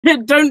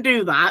Don't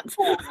do that.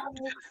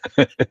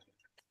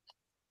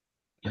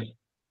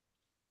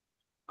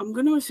 I'm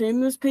going to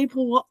assume there's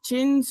people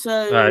watching,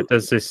 so...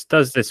 Does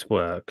this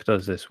work?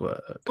 Does this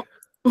work?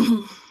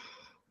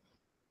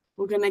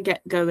 We're going to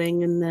get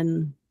going and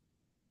then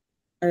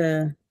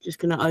just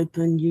going to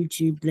open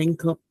YouTube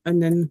link up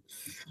and then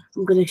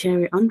I'm going to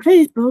share it on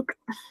Facebook.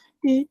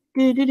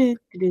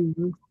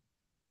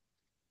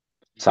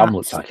 Sam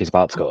looks like he's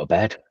about to go to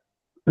bed.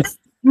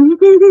 I'm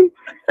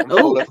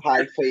full of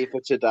hay fever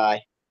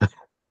today.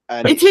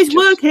 And it is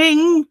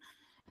working.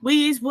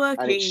 We is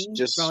working. And it's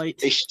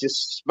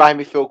just made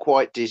me feel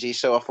quite dizzy,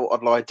 so I thought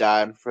I'd lie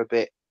down for a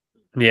bit.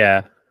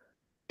 Yeah.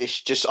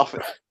 It's just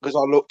because I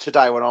looked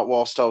today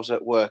whilst I was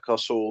at work, I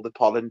saw the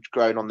pollen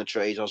growing on the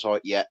trees. I was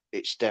like, yeah,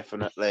 it's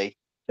definitely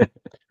hay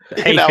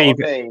fever. I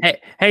mean?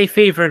 Hay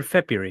fever in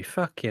February.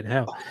 Fucking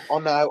hell. I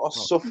know. I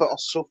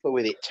suffer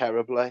with it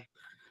terribly.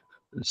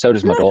 So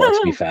does my daughter,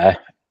 to be fair.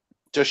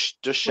 Does she?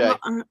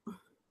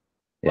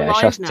 Yeah,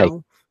 she has to take.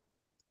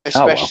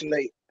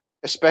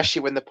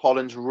 Especially when the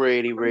pollen's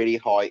really, really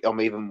high. I'm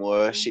even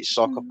worse. It's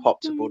like I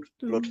popped a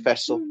blood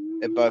vessel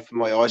in both of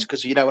my eyes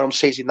because when I'm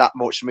seizing that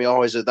much, my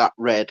eyes are that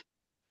red.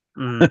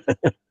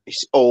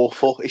 It's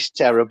awful. It's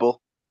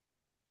terrible.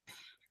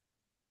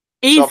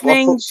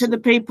 Evening to the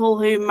people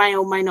who may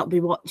or may not be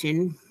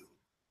watching,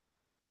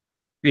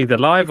 either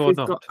live or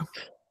not.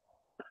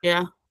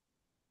 Yeah.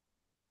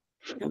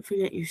 Don't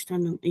forget you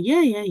stand up.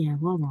 Yeah.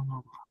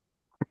 Wow.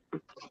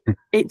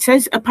 It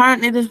says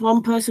apparently there's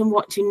one person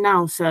watching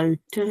now, so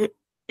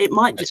it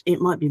might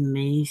be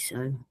me.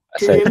 So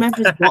to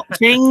whomever's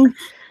watching,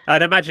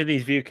 I'd imagine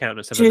these view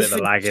counters have a bit of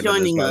a lag in them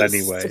as well.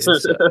 Anyway, so.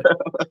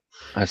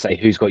 I say,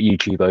 who's got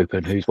YouTube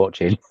open? Who's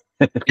watching?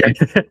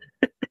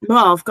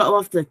 Well, I've got to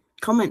have the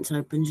comments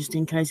open just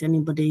in case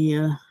anybody.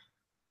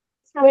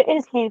 So it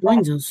is you.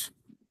 Joins us.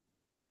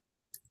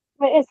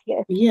 It is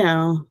you.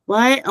 Yeah.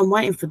 Wait, I'm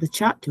waiting for the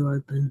chat to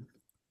open.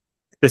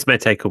 This may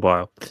take a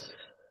while.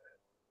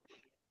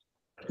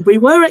 We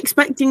were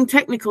expecting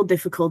technical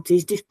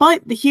difficulties,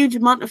 despite the huge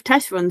amount of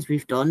test runs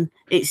we've done.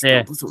 It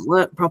still doesn't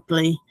work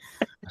properly.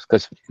 That's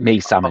because me,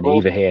 Sam, and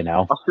Eve are here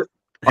now.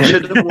 I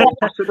should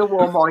have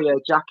worn my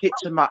jacket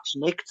to match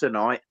Nick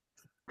tonight.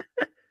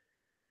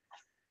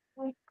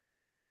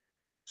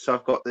 So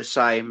I've got the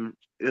same,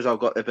 because I've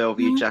got the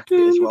Bellevue jacket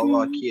as well,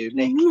 like you,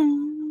 Nick.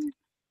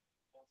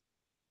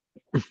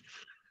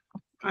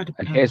 And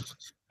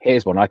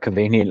here's one I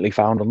conveniently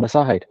found on the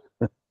side.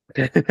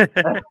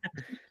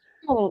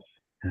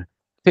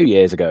 2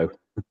 years ago.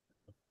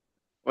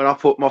 When I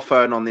put my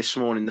phone on this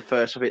morning,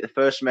 the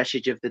first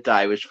message of the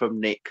day was from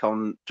Nick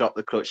on Drop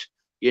the Clutch.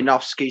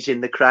 Janowski's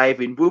in the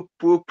craving. Whoop,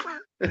 whoop.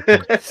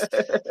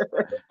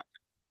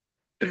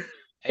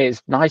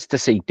 It's nice to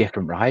see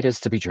different riders,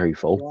 to be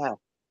truthful.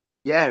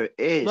 Yeah, it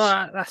is.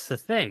 Well, that's the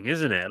thing,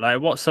 isn't it?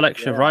 Like, what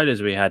selection of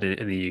riders we had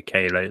in the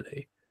UK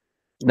lately?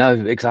 No,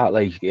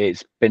 exactly.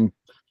 It's been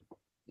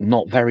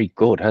not very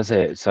good, has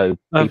it? So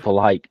people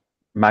like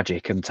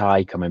Magic and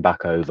Ty coming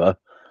back over.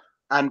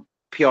 And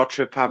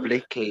Piotr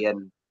Pawlicki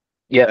and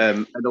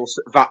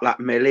also Václav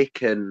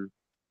Milik and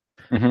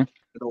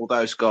all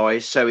those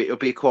guys. So it'll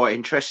be quite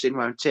interesting,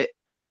 won't it?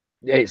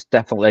 It's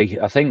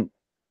definitely. I think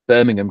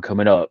Birmingham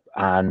coming up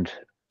and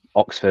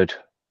Oxford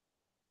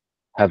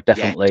have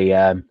definitely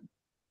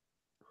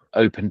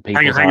opened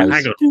people's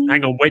eyes.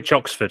 Hang on. Which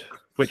Oxford?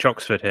 Which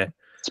Oxford here?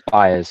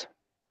 Spires.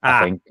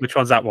 I think. Which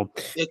one's that one?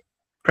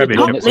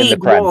 Premiership. In the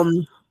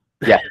Prem.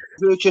 Yeah.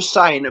 We were just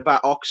saying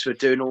about Oxford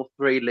doing all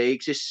 3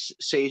 leagues this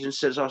season.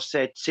 As I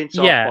said, since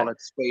I followed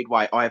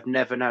Speedway, I have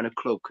never known a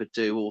club could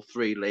do all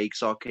 3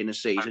 leagues like in a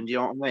season. Do you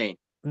know what I mean?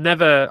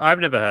 I've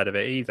never heard of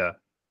it either.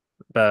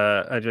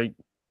 But I don't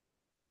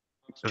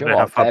know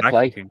how far back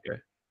you can go.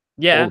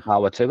 Yeah. All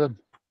power to them.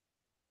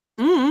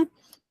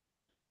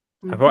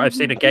 I've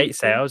seen a gate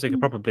sales. They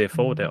could probably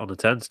afford it on the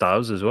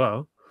turnstiles as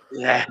well.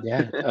 Yeah.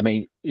 I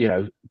mean,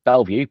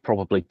 Bellevue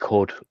probably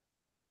could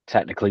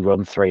technically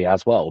run 3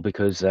 as well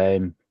because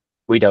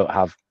we don't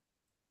have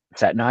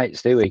set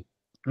nights, do we?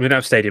 We don't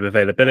have stadium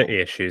availability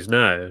issues,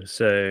 no.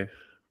 So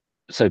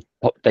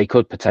they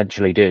could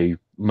potentially do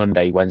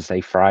Monday,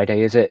 Wednesday,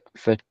 Friday. Is it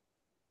for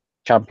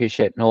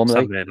Championship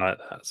normally?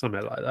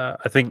 Something like that.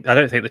 I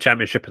don't think the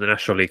Championship and the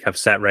National League have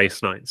set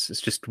race nights.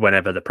 It's just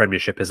whenever the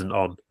Premiership isn't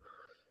on.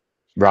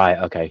 Right.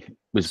 Okay. It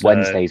was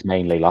Wednesdays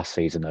mainly last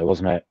season, though,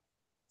 wasn't it?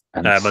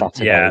 And Saturdays.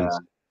 Yeah.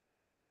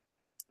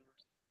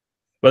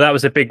 Well, that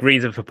was a big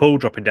reason for Poole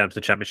dropping down to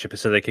the Championship,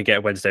 so they could get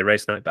a Wednesday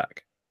race night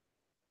back.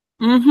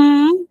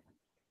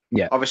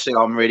 Yeah. Obviously,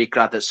 I'm really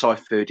glad that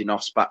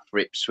Saifuddinoff's back for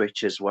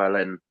Ipswich as well,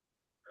 and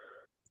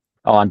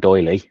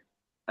Doyley.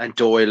 And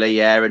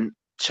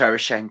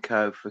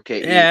Tereshchenko for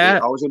keeping. Yeah.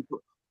 I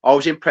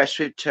was impressed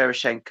with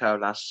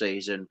Tereshchenko last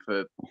season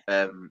for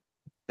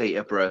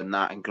Peterborough and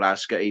that in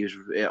Glasgow.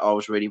 I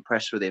was really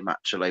impressed with him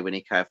actually when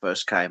he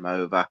first came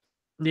over.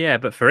 Yeah,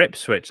 but for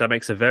Ipswich, that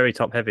makes a very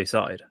top-heavy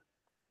side.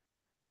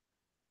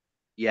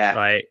 Yeah.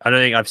 I don't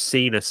think I've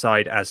seen a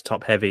side as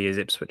top-heavy as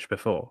Ipswich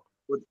before.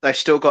 They've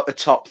still got the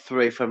top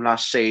 3 from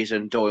last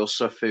season, Doyle,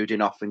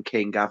 Saifuddinoff and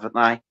King, haven't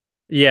they?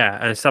 Yeah,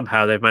 and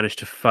somehow they've managed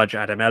to fudge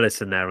Adam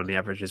Ellis in there on the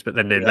averages, but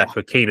then they're Yeah. left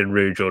with Keenan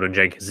Rue, Jordan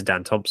Jenkins, and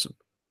Dan Thompson.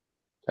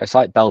 It's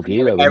like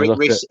Bellevue. Though, when you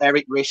look at,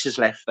 Eric Riss has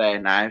left there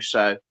now,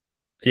 so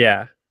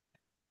Yeah,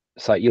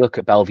 it's like you look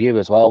at Bellevue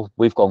as well.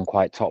 We've gone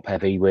quite top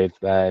heavy with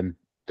the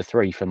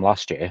three from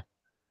last year.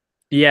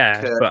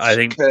 yeah, but I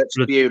think Kurtz,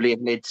 Bewley,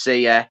 and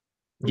Lidsey, yeah,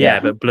 Yeah.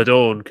 but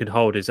Bloodorn can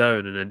hold his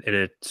own in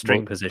a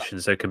string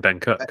position, so can Ben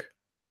Cook.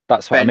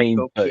 That's what I Ben mean.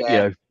 Cook, But yeah. you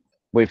know,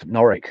 with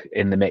Norwich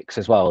in the mix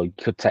as well, you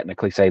could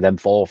technically say them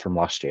four from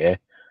last year.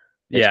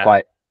 It's Yeah.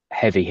 quite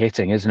heavy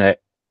hitting, isn't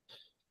it?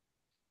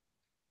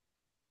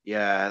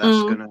 yeah,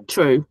 that's gonna.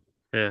 True.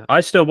 Yeah,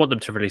 I still want them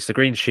to release the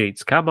green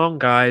sheets. Come on,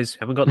 guys,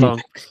 haven't got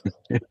long.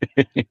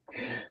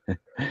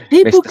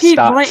 People Mr. keep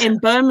Stats. writing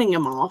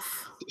Birmingham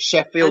off,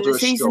 Sheffield and the are a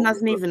season strong,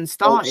 hasn't even Oh,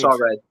 started.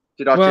 sorry.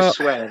 Did I Well- just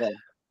swear then?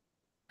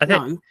 I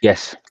think No.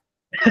 Yes.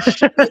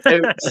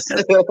 Oops.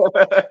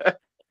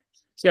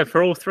 yeah.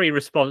 For all three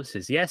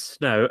responses, yes,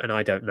 no, and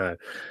I don't know.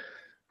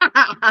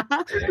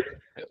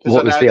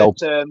 What was the old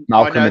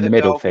Malcolm in the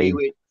Middle theme?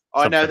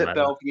 I know Something that like that.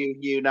 Bellevue,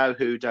 you know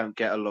who don't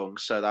get along,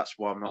 so that's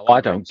why I'm not. Oh,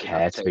 I gonna don't mention care,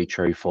 that to be team.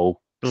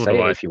 truthful. Nor Say do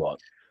it I. if you want.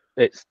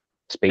 It's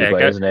Speedway,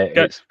 go- isn't it?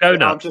 Go, It's go I'm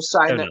nuts. just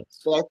saying Go that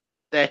nuts.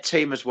 their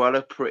team as well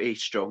are pretty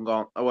strong.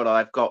 Well,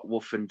 I've got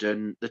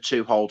Woofenden, the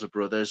two Holder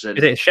brothers, and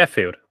Is it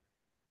Sheffield?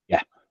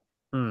 Yeah.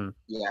 Hmm.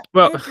 yeah,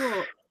 Well,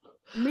 Yeah,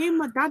 but me and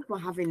my dad were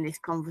having this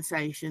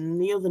conversation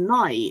the other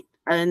night,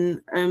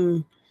 and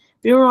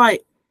we were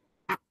like,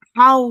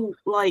 how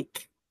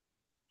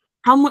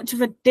much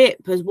of a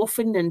dip has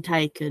Woofenden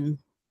taken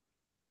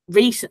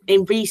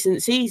in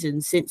recent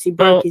seasons since he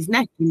broke Well, his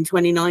neck in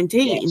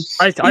 2019? yes.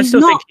 I He's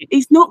still not. think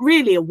He's not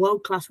really a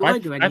world-class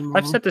rider anymore.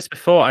 I've said this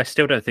before. I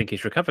still don't think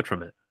he's recovered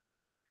from it.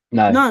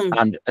 no, No.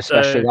 and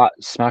especially So- that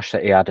smash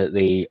that he had at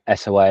the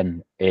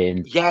SON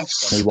in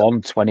yes,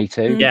 21,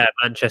 22. Yeah,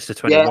 Manchester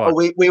yeah.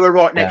 21. We were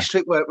right next to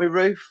it, weren't we,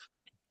 Ruth?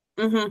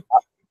 hmm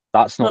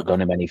That's not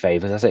done him any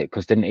favours, has it?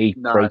 Because didn't he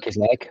No. break his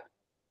leg?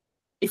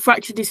 He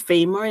fractured his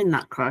femur in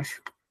that crash.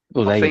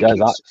 Well, I there you think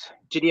go. it's- That's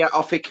Did he?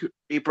 I think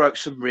he broke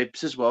some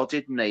ribs as well,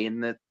 didn't he? In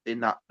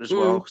that as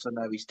well, because I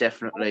know he's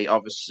definitely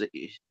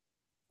obviously.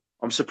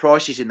 I'm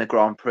surprised he's in the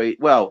Grand Prix.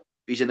 Well,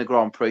 he's in the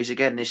Grand Prix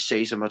again this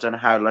season. I don't know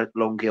how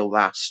long he'll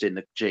last in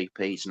the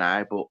GPs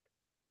now, but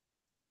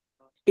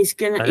He's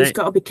I He's think-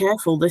 got to be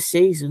careful this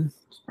season.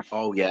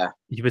 oh yeah,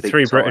 With big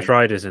three British time.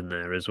 riders in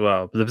there as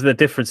well. But the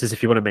difference is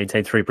if you want to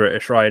maintain three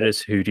British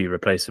riders, who do you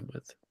replace them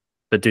with?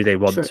 But do they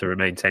want True. to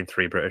maintain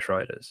three British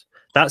riders?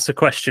 That's a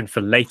question for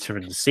later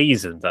in the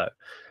season, though.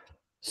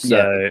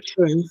 So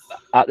True.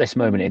 at this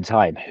moment in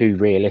time, who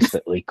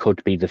realistically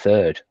could be the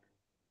third?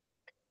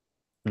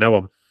 no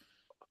one.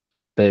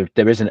 There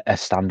isn't a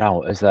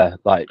standout, is there?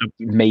 Like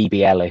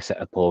maybe Ellis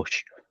at a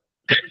push.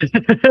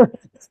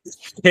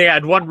 He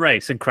had one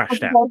race and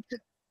crashed out.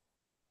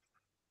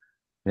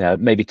 Yeah,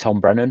 maybe Tom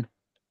Brennan.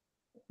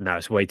 No,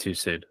 it's way too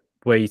soon.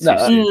 Way too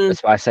No, soon.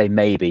 that's why I say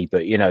maybe,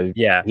 but you know,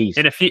 Yeah, he's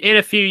in a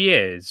few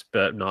years,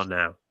 but not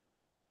now.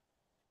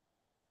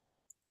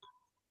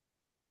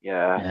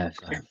 Yeah.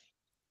 yeah,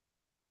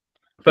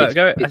 But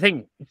It's- I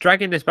think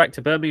dragging this back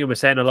to Birmingham, we're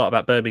saying a lot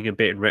about Birmingham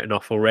being written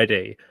off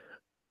already.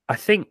 I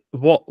think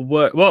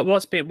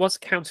what's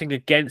counting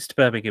against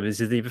Birmingham is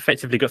they've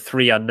effectively got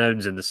three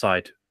unknowns in the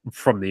side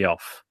from the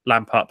off: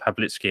 Lampard,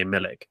 Pavlitsky, and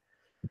Milik.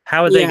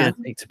 How are they Yeah. going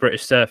to take to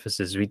British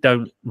surfaces? We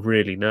don't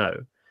really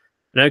know.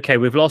 And okay,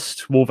 we've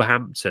lost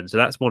Wolverhampton, so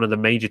that's one of the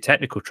major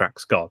technical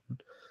tracks gone.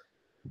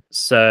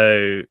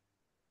 So,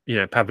 you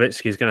know,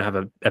 Pavlitsky is going to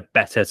have a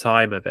better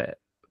time of it.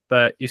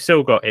 But you've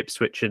still got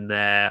Ipswich in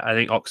there. I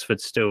think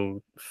Oxford's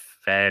still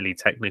fairly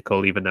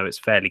technical, even though it's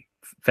fairly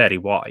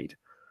wide.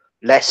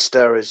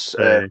 Leicester is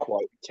So-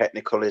 quite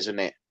technical, isn't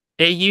it?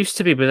 It used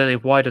to be, but then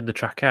they've widened the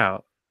track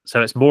out.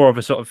 So it's more of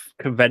a sort of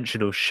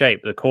conventional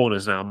shape. The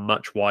corners now are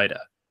much wider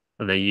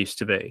than they used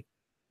to be.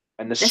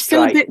 And the They're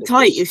still a straight bit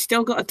tight. because- You've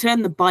still got to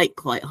turn the bike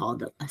quite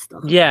hard at Leicester.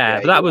 Yeah, Yeah,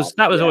 but that you was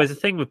have, yeah. always the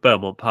thing with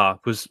Beaumont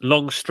Park was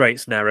long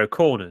straights, narrow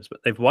corners.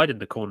 But they've widened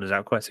the corners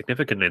out quite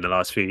significantly in the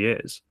last few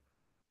years.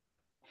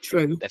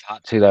 True. they've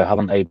had to though,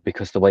 haven't they?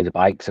 Because the way the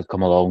bikes have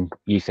come along,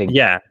 you think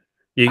Yeah, how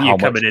you're much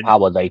coming in.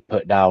 power they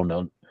put down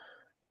on.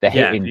 They're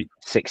Yeah, hitting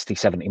 60,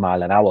 70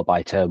 mile an hour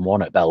by turn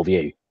one at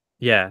Bellevue.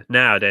 Yeah,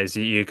 nowadays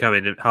you come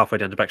in halfway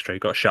down the back straight,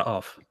 you've got to shut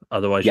off.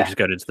 Otherwise, Yeah. you're just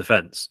going into the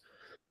fence.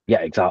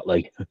 Yeah,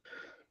 exactly.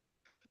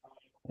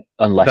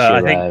 Unless But I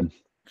you're think-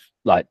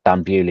 like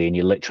Dan Bewley and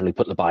you literally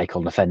put the bike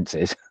on the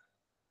fences.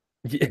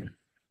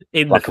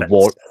 In Like the a fence.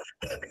 war-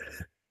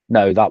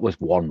 No, that was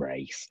one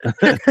race.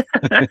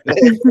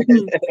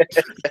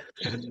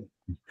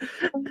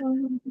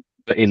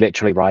 But he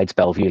literally rides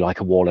Bellevue like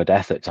a wall of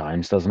death at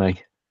times, doesn't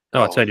he?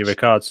 Oh, Tony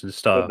Ricardson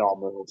style.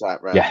 Phenomenal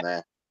that round Yeah.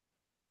 there.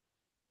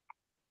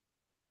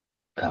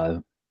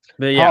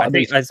 But yeah, Part I of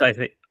think, me's- I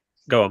think.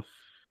 Go on.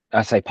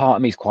 I say part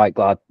of me is quite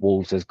glad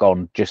Wolves has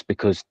gone just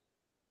because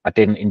I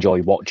didn't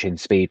enjoy watching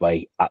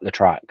Speedway at the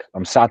track.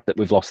 I'm sad that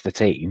we've lost the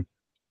team,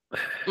 but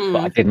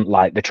I Mm. didn't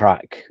like the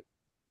track.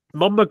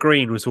 Monmouth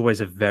Green was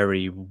always a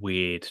very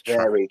weird track.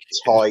 Very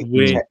tight,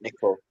 weird.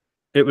 technical.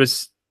 It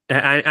was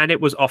and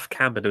it was off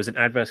camber. There was an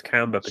adverse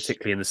camber,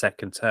 particularly in the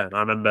second turn. I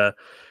remember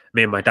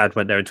me and my dad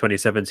went there in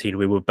 2017.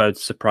 We were both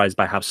surprised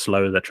by how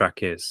slow the track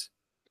is.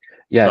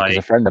 Yeah, because a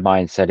Like- friend of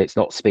mine said it's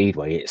not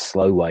speedway, it's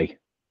slowway.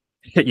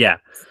 Yeah,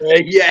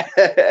 Yeah.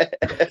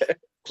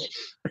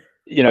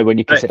 You know, when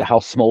you consider how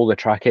small the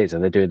track is,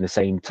 and they're doing the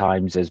same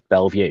times as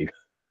Bellevue.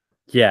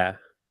 yeah.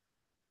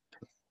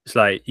 It's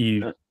like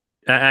you,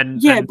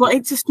 and Yeah, and- but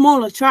it's a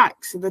smaller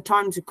track, so the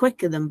times are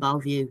quicker than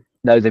Bellevue.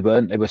 No, they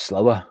weren't. They were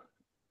slower.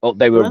 Oh,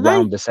 they were Were they?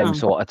 around the same Oh.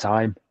 sort of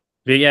time.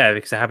 but yeah,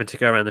 because they're having to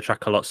go around the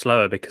track a lot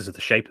slower because of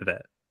the shape of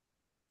it.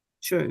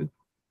 True.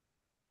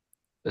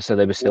 So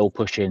they were still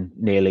pushing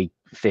nearly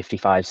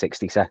 55,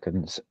 60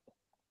 seconds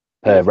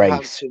per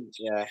race. Wolverhampton,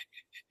 yeah.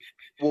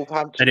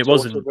 Wolverhampton And it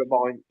sort of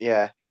wasn't-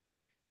 yeah.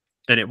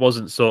 And it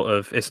wasn't sort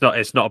of. It's not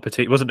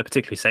a it wasn't a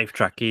particularly safe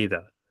track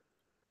either.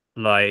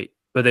 Like,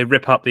 but they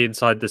rip up the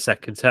inside of the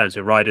second turn,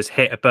 so riders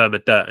hit a berm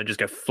of dirt and just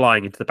go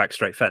flying into the back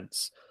straight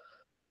fence.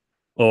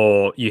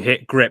 Or you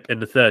hit grip in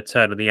the third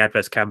turn and the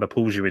adverse camber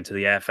pulls you into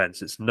the air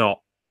fence. It's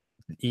not,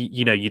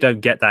 you know, you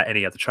don't get that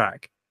any other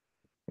track.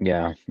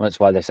 Yeah, that's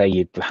why they say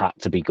you had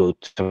to be good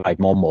to ride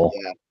more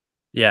Yeah.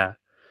 Yeah,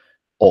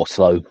 or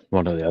slow,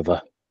 one or the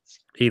other.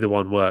 either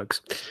one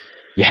works.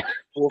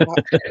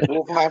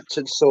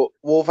 Wolverhampton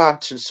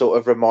sort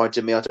of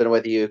reminded me. I don't know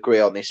whether you agree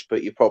on this,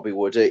 but you probably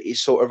would. It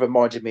sort of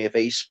reminded me of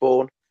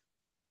Eastbourne.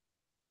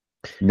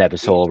 Never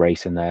saw a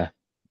race in there.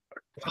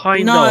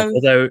 Kind No. of,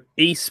 although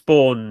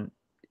Eastbourne's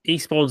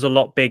a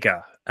lot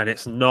bigger and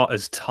it's not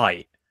as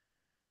tight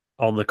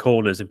on the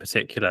corners in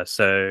particular.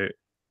 So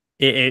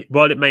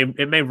while it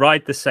may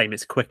ride the same,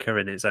 it's quicker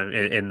in its own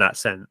in that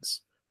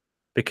sense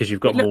because you've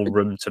got But more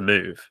room to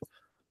move.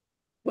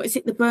 What is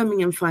it the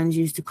Birmingham fans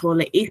used to call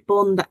it?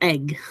 Eastbourne the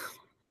egg.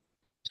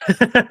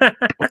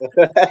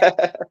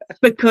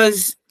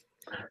 Because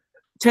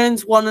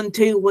turns 1 and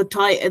 2 were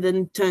tighter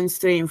than turns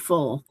 3 and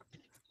 4.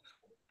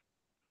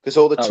 Because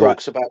all the Oh,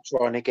 talks about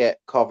trying to get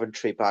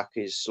Coventry back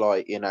is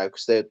like, you know,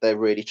 because they're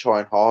really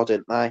trying hard,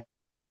 aren't they?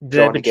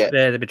 Trying to get-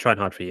 They've been trying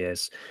hard for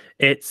years.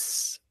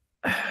 It's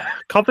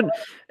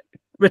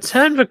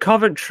Return for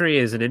Coventry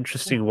is an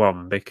interesting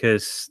one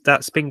because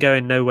that's been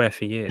going nowhere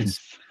for years.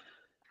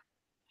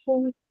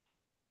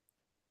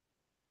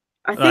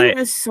 I think Right.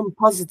 there's some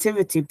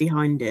positivity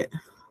behind it.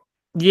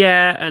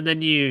 Yeah, and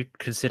then you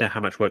consider how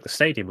much work the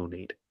stadium will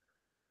need.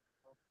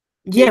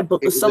 Yeah, It- but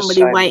it there's was the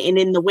somebody same- waiting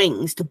in the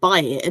wings to buy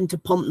it and to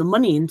pump the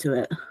money into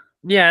it.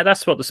 Yeah,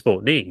 that's what the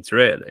sport needs,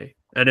 really.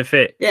 And if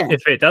it Yeah.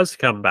 does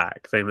come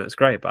back, then that's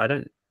great.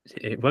 But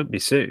it won't be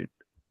soon.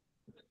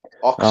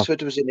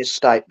 Oxford was in this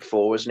state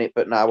before, wasn't it?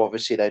 But now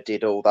obviously they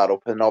did all that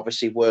up, and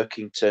obviously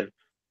Workington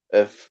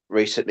have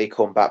recently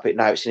come back, but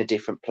now it's in a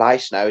different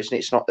place now, isn't it?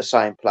 It's not the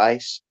same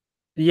place.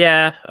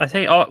 Yeah, I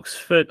think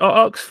Oxford,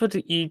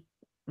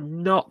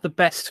 not the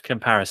best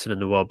comparison in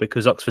the world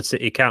because Oxford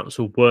City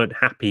Council weren't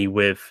happy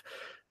with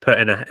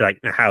putting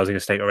a housing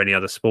estate or any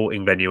other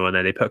sporting venue on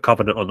there. They put a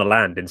covenant on the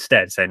land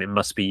instead, saying it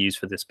must be used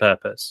for this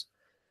purpose,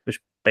 which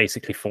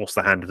basically forced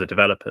the hand of the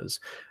developers.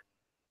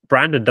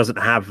 Brandon doesn't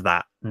have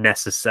that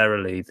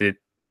necessarily. The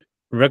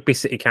Rugby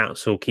City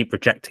Council keep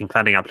rejecting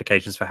planning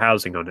applications for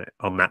housing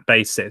on that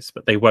basis,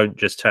 but they won't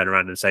just turn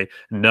around and say,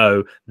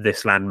 no,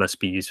 this land must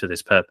be used for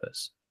this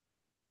purpose.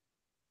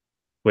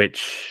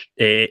 Which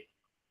it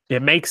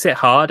makes it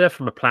harder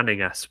from a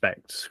planning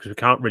aspect because we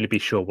can't really be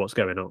sure what's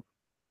going on.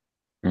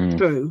 Mm.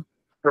 True.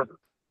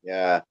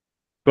 Yeah.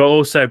 But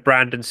also,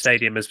 Brandon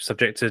Stadium is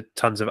subject to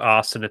tons of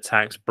arson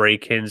attacks,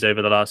 break-ins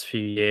over the last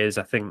few years.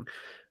 I think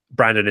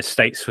Brandon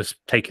Estates was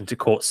taken to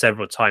court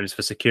several times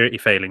for security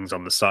failings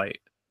on the site.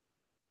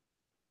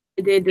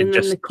 It did, and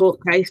then the court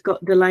case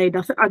got delayed.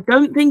 I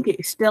don't think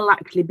it's still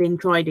actually been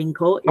tried in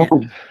court yet.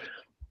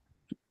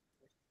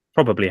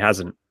 Probably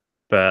hasn't,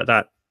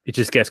 but it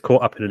just gets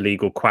caught up in a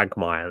legal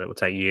quagmire that will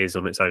take years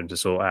on its own to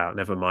sort out.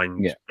 Never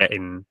mind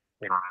getting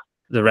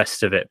the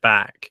rest of it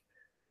back.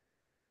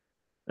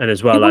 And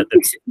as well, It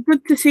would be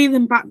good to see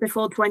them back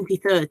before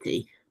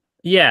 2030.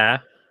 Yeah.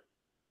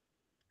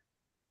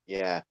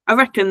 I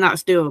reckon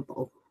that's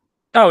doable.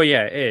 Oh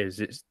yeah, it is.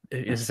 It's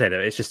as I say though,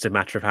 it's just a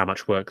matter of how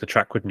much work the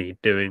track would need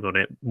doing on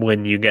it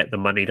when you get the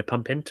money to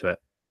pump into it.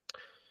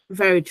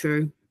 Very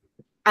true.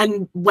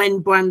 And when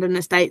Brandon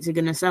Estates are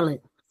going to sell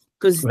it,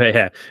 because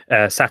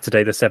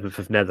Saturday the 7th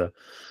of Nether.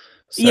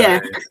 So yeah,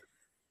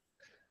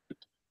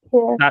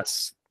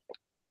 that's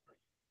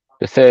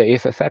the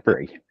 30th of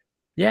February.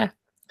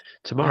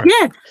 Tomorrow.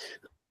 Yeah.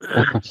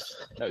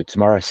 No,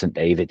 tomorrow's St.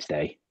 David's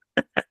Day.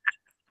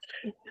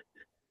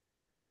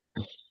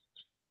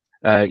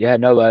 I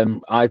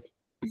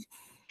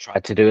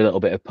tried to do a little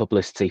bit of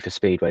publicity for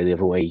Speedway the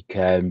other week.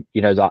 You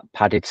know that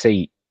padded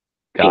seat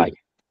guy?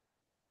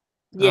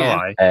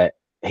 Yeah.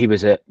 He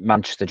was at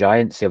Manchester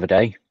Giants the other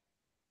day.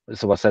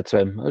 So I said to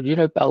him, you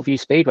know, Bellevue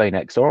Speedway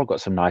next door, I've got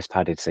some nice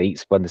padded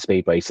seats when the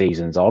Speedway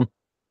season's on.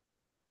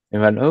 He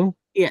went, oh.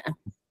 Yeah.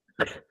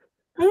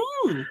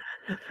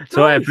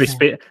 So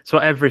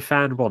what every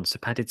fan wants, a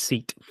padded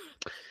seat.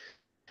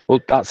 Well,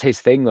 that's his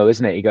thing, though,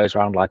 isn't it? He goes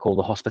around like all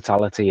the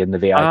hospitality and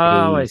the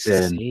Oh, I VIPs,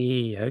 and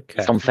see. Okay.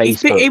 it's on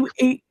He's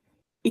Facebook.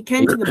 he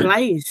came to the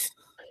Blaze.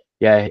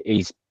 Yeah,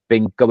 he's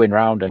been going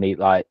around, and he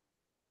like,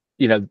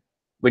 you know,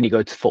 when you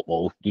go to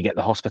football, you get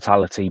the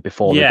hospitality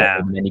before the Yeah.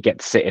 game, and then you get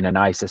to sit in a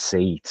nicer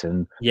seat.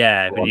 And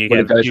Yeah, but when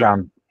he goes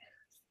around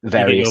you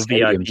get various your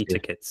stadiums, VIP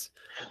tickets.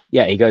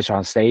 yeah, he goes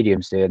around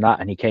stadiums doing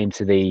that, and he came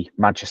to the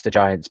Manchester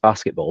Giants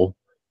basketball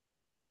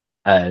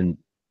and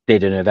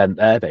did an event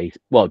there.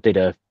 Did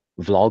a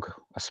vlog,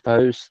 I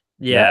suppose.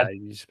 Yeah,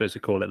 you're supposed to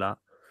call it that.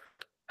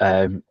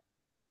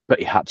 But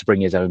he had to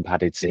bring his own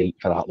padded seat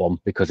for that one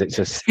because it's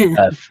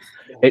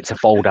a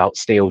fold-out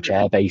steel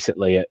chair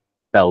basically at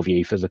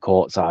Bellevue for the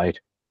court side.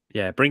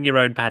 Yeah, bring your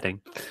own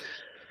padding.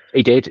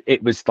 He did.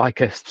 It was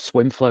like a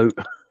swim float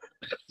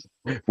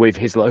with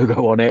his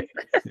logo on it.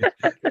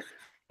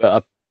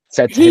 But I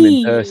said to him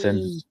in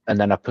person, and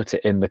then I put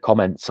it in the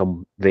comments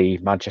on the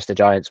Manchester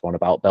Giants one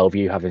about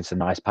Bellevue having some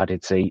nice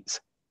padded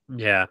seats.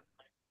 Yeah.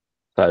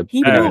 So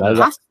He Fair walked enough.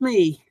 past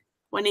me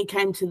when he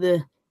came to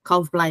the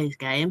Cov Blaze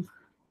game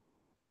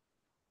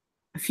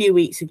a few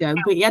weeks ago,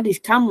 but he had his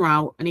camera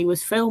out and he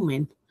was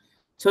filming.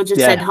 So I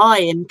just Yeah. said hi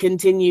and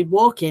continued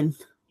walking.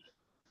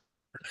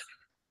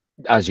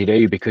 as you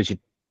do, because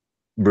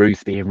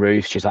Ruth being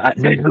Ruth, she's like,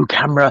 no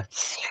camera.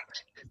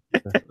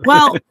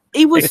 Well,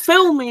 he was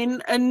filming,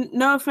 and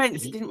no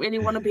offense, didn't really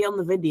want to be on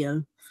the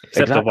video.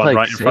 Except the one Exactly,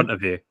 right in see? front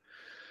of you.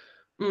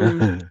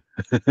 Mm.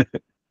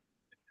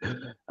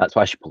 That's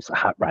why she pulls the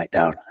hat right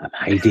down. I'm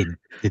hiding.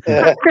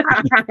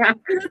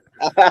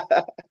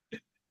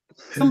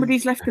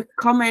 Somebody's left a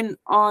comment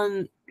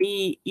on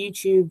the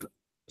YouTube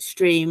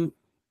stream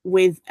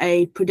with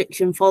a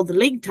prediction for the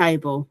league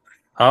table.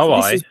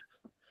 Oh, This is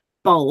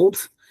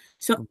bold.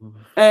 So,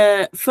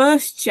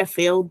 first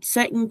Sheffield,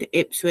 second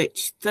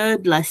Ipswich,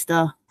 third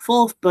Leicester,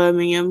 fourth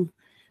Birmingham,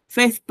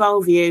 fifth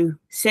Bellevue,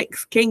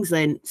 sixth Kings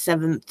Lynn,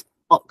 seventh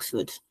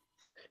Oxford.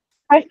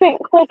 I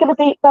think we're going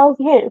to beat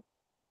Bellevue.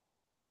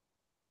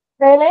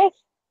 Really?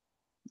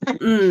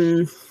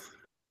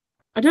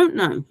 I don't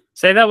know.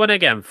 Say that one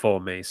again for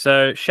me.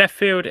 So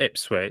Sheffield,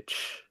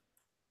 Ipswich.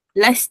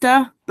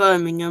 Leicester,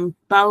 Birmingham,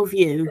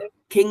 Bellevue,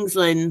 Kings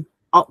Lynn,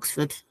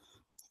 Oxford.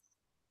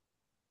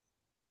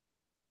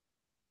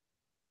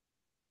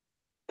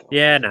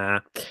 Yeah, nah.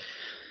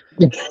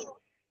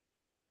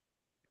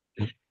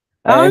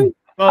 Oh,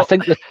 I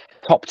think the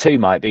top two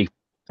might be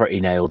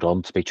pretty nailed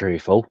on, to be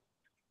truthful.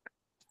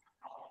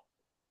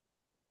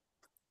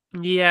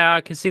 Yeah,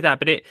 I can see that,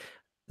 but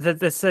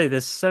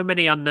there's so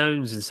many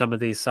unknowns in some of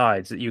these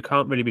sides that you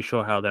can't really be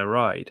sure how they'll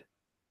ride.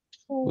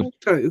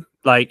 true.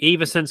 Like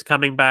Everson's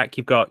coming back,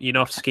 you've got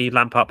Janowski,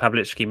 Lampard,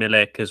 Pavlicki,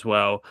 Milik as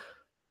well.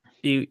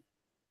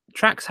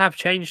 Tracks have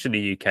changed in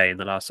the UK in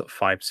the last sort of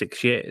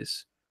 5-6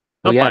 years.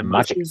 Well, Not yeah, by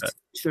much, Magic. Is but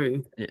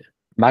true.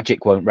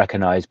 Magic won't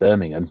recognise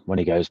Birmingham when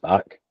he goes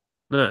back.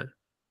 no.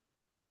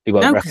 He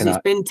won't No, because recognise.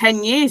 it's been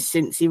 10 years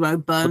since he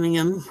rode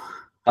Birmingham.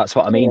 That's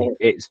what I mean.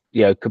 It's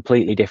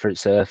completely different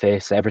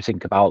surface. Everything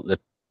about the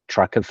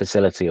track and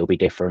facility will be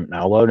different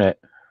now, won't it?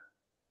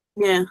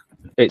 Yeah.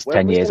 It's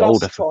 10 years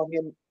older.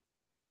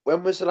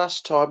 When was the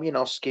last time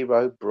Janowski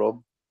rode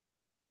Brum?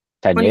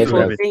 10 years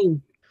ago.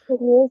 2014. 2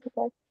 years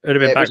ago. It would have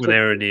been Yeah, it back was when they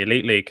were in the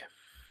Elite League.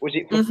 Was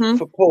it Mhm.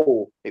 for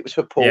Paul? It was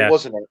for Paul, Yeah.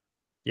 wasn't it?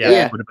 Yeah,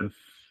 Yeah. it would have been.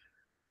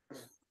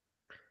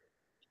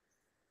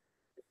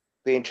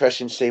 Be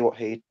interesting to see what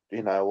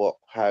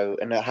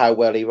how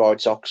well he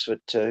rides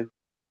Oxford too.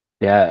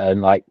 Yeah,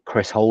 and like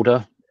Chris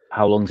Holder,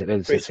 how long's it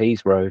been since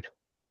he's rode?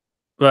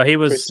 Well, he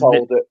Chris was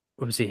Holder,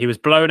 obviously he was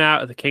blown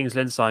out at the Kings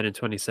Lynn side in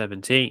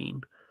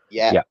 2017,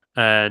 yeah. Yeah.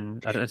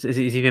 and I don't know, has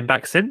he been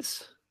back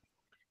since?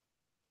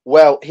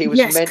 Well, he was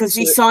Yes, meant because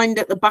he to, signed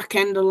at the back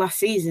end of last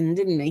season,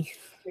 didn't he?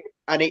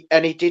 and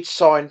he did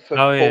sign for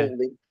Oh, Paul.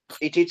 yeah.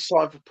 He did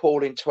sign for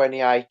Paul in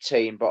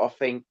 2018, but I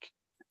think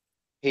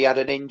he had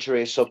an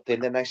injury or something.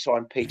 Then they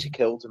signed Peter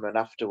Kilderman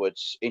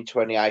afterwards in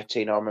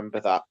 2018. I remember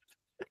that.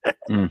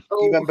 Do you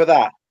remember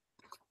that?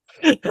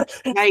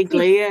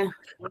 Vaguely, yeah.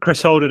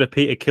 Chris Holder to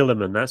Peter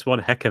Killerman. That's one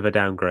heck of a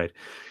downgrade.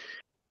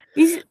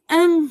 He's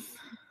Oh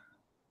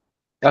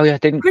yeah,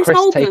 didn't Chris Chris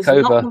Holder's take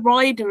over? not the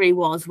rider he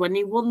was when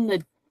he won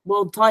the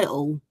world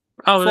title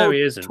Oh no, he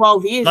isn't.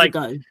 12 years Like-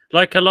 ago.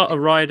 Like a lot of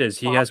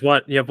riders, you have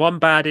one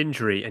bad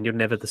injury and you're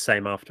never the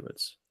same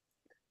afterwards.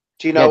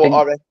 Do you know Yeah,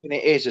 what I reckon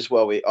it is as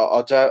well?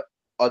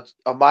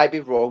 I might be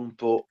wrong,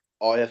 but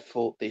I have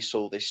thought this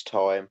all this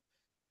time.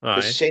 Aye.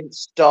 Because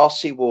since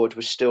Darcy Ward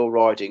was still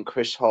riding,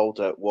 Chris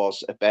Holder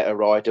was a better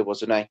rider,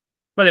 wasn't he?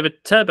 Well, they were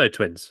turbo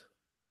twins.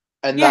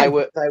 And Yeah.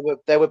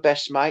 they were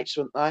best mates,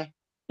 weren't they?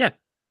 Yeah.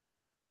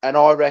 And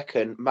I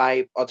reckon,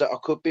 I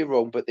could be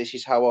wrong, but this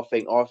is how I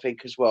think. I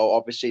think as well.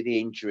 Obviously, the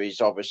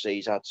injuries. Obviously,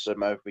 he's had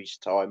some over his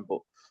time, but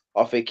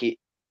I think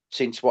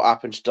since what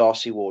happened to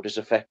Darcy Ward has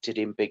affected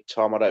him big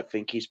time. I don't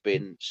think he's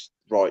been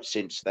right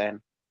since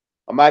then.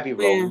 I may be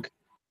wrong.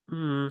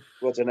 Hmm.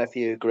 I don't know if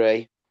you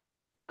agree.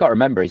 Got to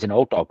remember, he's an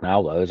old dog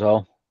now though as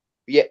well.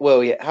 Yeah.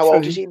 Well, yeah. How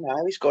old True. is he now?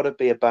 He's got to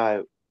be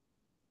about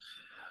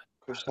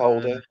Chris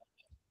Holder.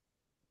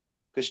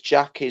 Because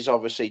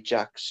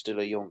Jack's still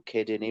a young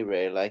kid, isn't he?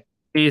 Really,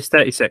 He is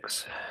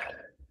 36.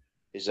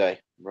 is he?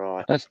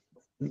 Right.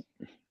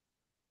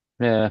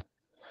 Yeah.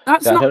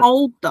 That's Yeah, I not don't-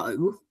 old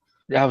though.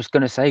 Yeah, I was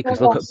going to say, because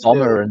Yeah, look at still.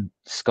 Bomber and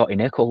Scotty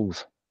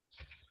Nichols.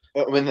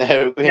 I mean,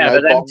 they're Yeah,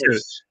 but them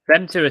bombers.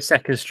 Them two are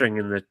second string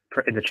in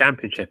the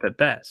championship at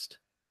best.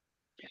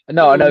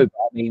 No, I Mm. know. But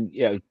I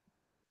mean,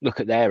 look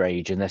at their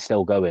age and they're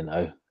still going,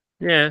 though.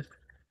 Yeah.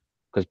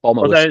 Because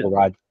Bomber was Although-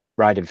 still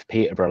riding for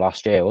Peterborough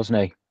last year,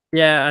 wasn't he?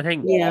 Yeah, I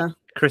think Yeah.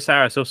 Chris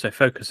Harris also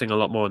focusing a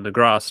lot more on the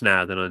grass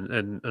now than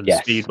on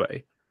Yes.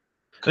 Speedway.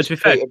 But Because to be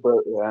fair,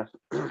 Peterborough, yeah.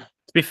 to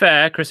be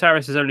fair, Chris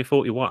Harris is only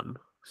 41,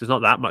 so he's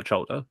not that much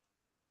older.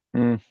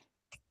 Because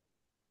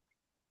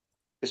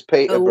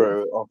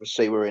Peterborough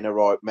obviously were in a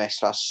right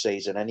mess last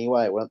season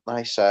anyway, weren't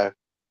they? So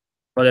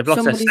Well, they've lost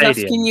Somebody's their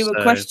stadium. asking you a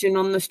so- question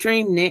on the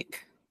stream,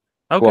 Nick.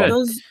 Oh, Go on.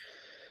 good.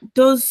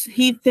 Does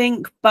he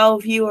think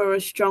Bellevue are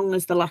as strong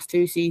as the last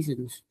 2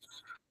 seasons?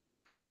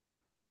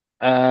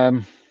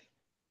 At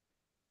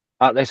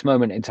this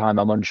moment in time,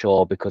 I'm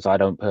unsure because I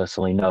don't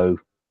personally know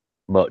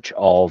much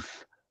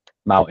of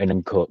Mountain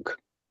and Cook.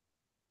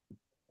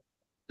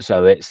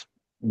 So it's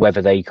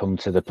whether they come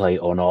to the plate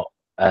or not.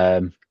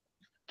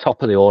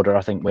 Top of the order,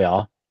 I think we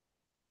are.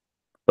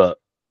 But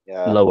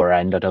yeah. lower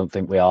end, I don't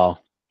think we are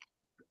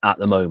at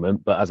the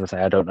moment. But as I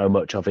say, I don't know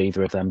much of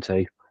either of them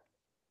two.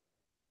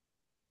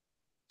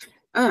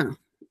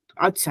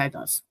 I'd say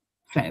that's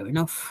fair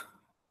enough.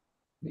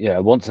 Yeah,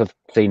 once I've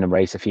seen them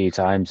race a few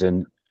times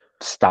and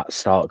stats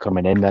start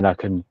coming in, then I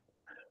can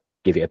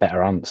give you a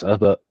better answer.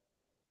 But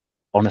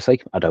honestly,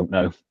 I don't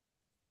know.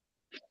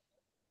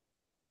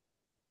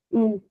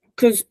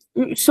 Because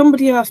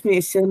somebody asked me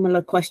a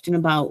similar question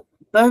about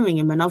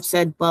Birmingham, and I've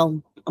said,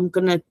 well, I'm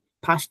going to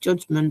pass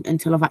judgment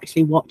until I've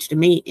actually watched a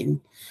meeting.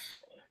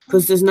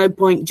 Because there's no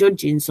point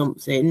judging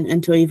something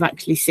until you've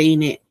actually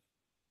seen it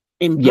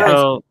in person. Yeah.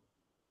 Well,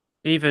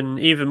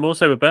 even more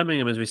so with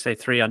Birmingham, as we say,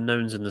 3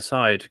 unknowns in the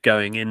side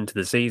going into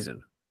the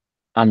season.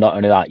 And not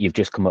only that, you've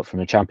just come up from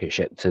the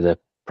Championship to the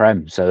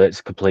Prem, so it's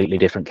a completely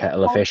different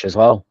kettle of fish as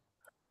well.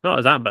 Not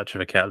as that much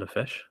of a kettle of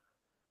fish.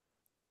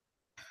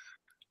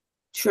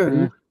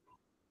 True.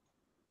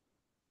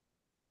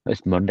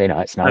 It's Monday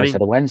nights now I mean-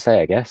 instead of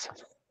Wednesday, I guess.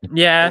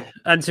 Yeah,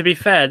 and to be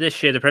fair,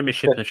 this year the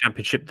Premiership and the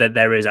Championship,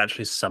 there is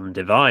actually some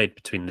divide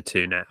between the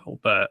two now,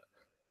 but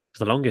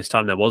for the longest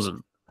time there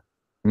wasn't.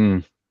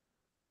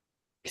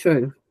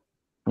 True.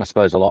 I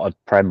suppose a lot of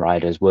Prem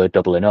riders were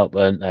doubling up,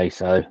 weren't they?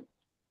 So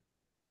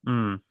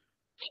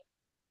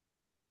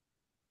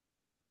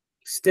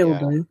Still Yeah.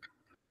 do.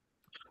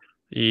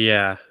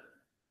 Yeah.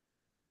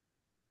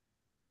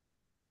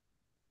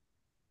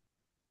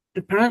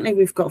 Apparently,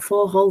 we've got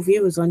 4 whole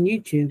viewers on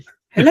YouTube.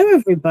 Hello,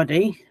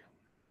 everybody.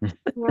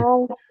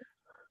 Well,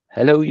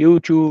 hello,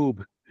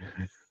 YouTube.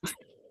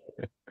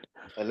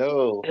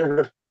 Hello.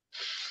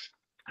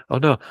 Oh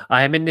no,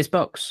 I am in this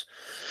box.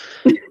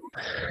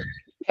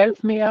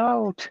 Help me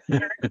out.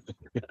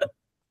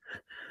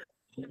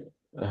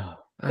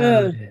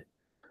 Uh,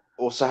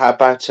 Also, how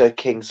about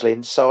Kings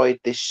Lynn side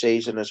this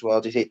season as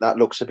well? Do you think that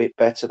looks a bit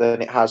better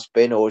than it has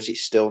been, or is it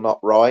still not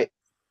right?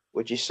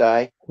 Would you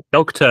say?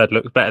 Dog Turd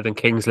looks better than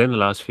Kings Lynn the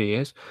last few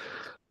years.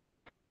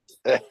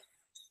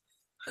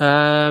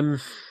 Well,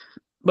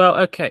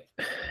 okay.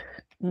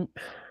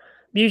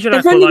 Usually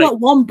They've only got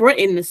 1 Brit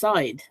in the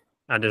side.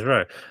 Anders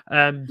Rowe.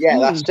 Yeah,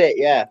 that's it.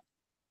 Yeah.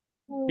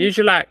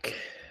 Mujalac,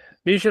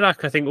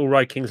 I think, will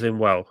ride Kings Lynn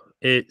well.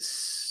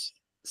 It's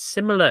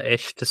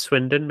similar-ish to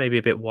Swindon, maybe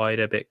a bit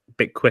wider,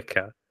 bit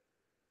quicker,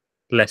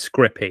 less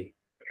grippy.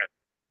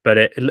 But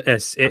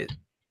it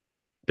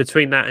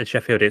between that and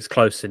Sheffield, it's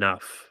close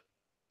enough.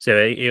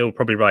 So he'll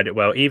probably ride it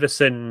well.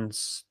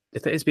 Everson's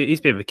he's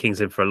been with Kings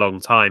Lynn for a long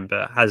time,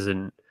 but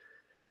hasn't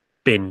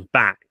been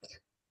back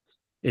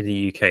in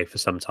the UK for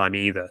some time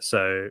either.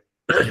 So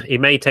he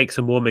may take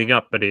some warming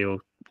up, but he'll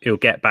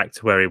get back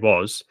to where he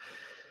was.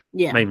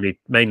 Yeah.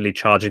 Mainly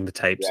charging the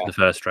tapes in Yeah. the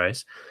first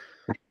race.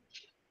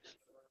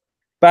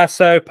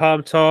 Basso,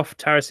 Palmtoff,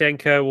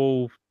 Tarasenko,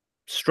 all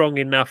strong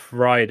enough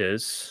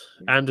riders.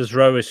 Anders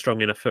Rowe is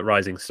strong enough at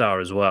Rising Star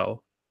as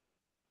well.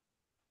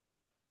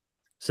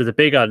 So the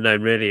big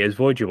unknown really is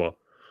Voidua.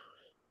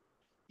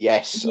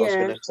 Yes, I was Yeah.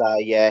 going to say,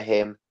 yeah,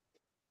 him.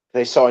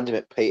 They signed him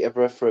at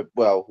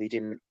Peterborough he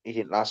didn't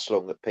last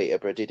long at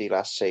Peterborough, did he,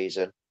 last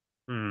season?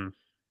 So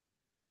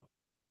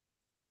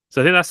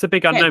I think that's the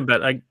big unknown,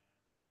 but like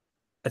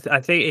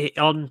I think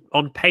on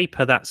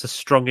paper that's a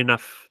strong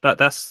enough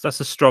that's a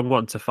strong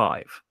 1 to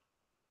 5.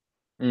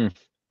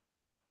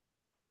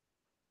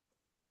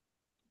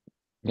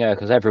 Yeah,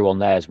 because everyone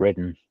there's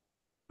ridden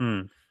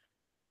Hmm.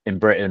 in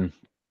Britain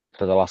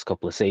for the last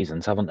couple of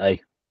seasons, haven't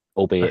they?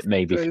 Albeit That's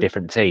maybe for true.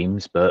 different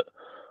teams, but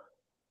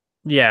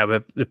Yeah,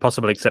 with the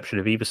possible exception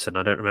of Everson.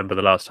 I don't remember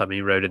the last time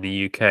he rode in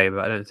the UK, but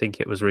I don't think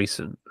it was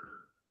recent.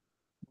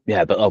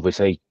 yeah, but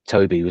obviously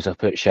Toby was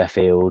up at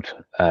Sheffield.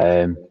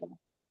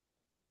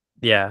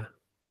 Yeah.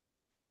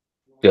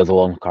 The other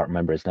one, can't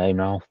remember his name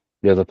now.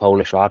 The other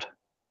Polish lad.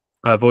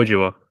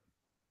 Voidua.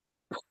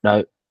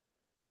 No.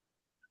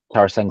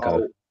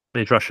 Tarasenko. Oh,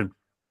 He's Russian.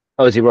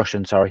 Oh, is he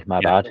Russian? Sorry, my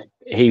Yeah. bad.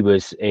 He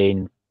was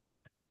in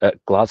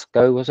at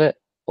Glasgow, was it?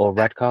 Or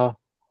Redcar? I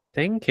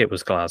think it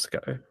was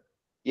Glasgow.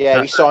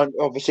 Yeah, he signed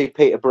obviously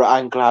Peterborough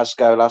and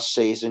Glasgow last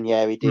season.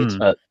 Yeah, he did.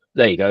 Hmm.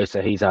 There you go.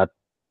 So he's had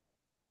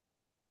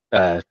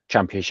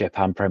championship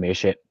and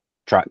premiership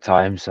track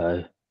time.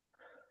 So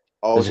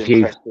I was there's a few.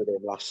 impressed with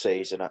him last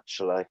season,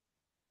 actually.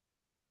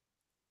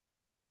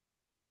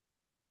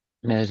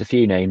 There's a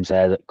few names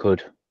there that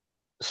could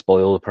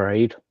spoil the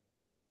parade.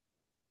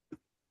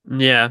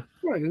 Yeah.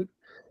 True.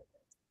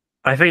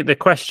 I think the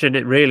question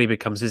it really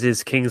becomes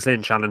is Kings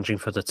Lynn challenging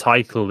for the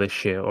title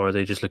this year, or are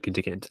they just looking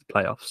to get into the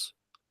playoffs?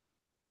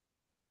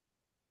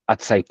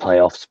 I'd say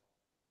playoffs.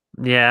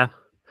 Yeah.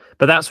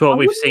 But that's what I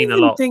we've wouldn't seen a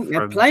even lot think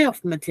they're from...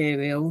 playoff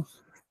material.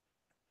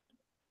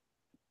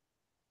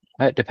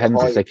 It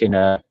depends if they can.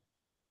 The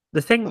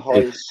The thing...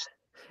 highest.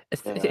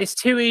 It's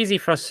too easy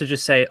for us to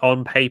just say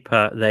on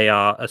paper they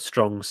are a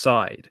strong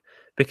side,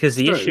 because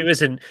the issue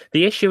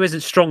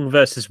isn't strong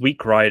versus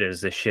weak riders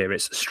this year.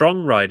 It's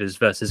strong riders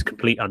versus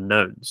complete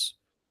unknowns.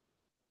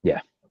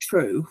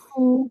 True.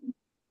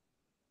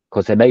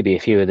 Because there may be a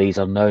few of these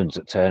unknowns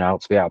that turn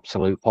out to be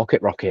absolute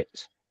pocket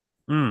rockets.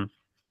 On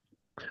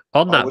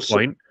I that was-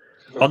 point,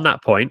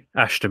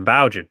 Ashton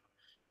Bowden.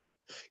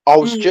 I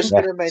was just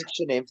Yeah. going to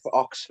mention him for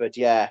Oxford,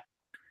 yeah.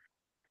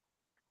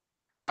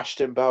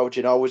 Ashton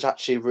Bowden, I was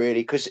actually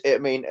really... Because, I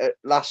mean,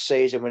 last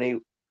season when he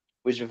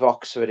was with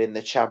Oxford in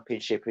the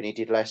Championship and he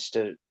did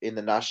Leicester in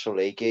the National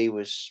League, he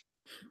was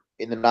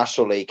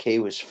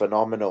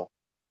phenomenal.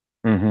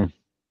 Mm-hmm.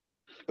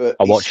 But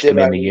I he's watched still him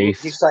in the only-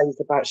 youth. You say he's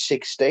about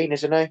 16,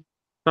 isn't he?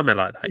 Something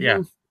like that, yeah.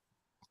 Mhm.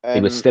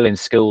 He was And- still in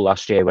school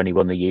last year when he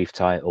won the youth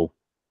title.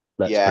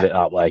 Let's Yeah. put it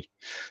that way.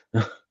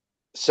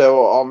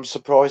 So I'm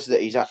surprised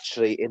that he's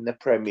actually in the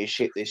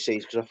Premiership this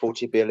season, because I thought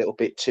he'd be a little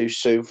bit too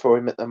soon for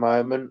him at the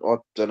moment. I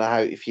don't know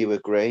if you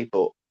agree,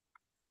 but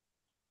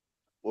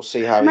we'll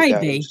see how he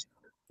Maybe. goes.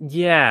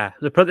 Yeah.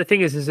 The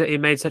thing is that he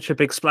made such a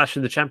big splash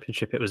in the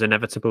Championship, it was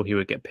inevitable he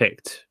would get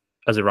picked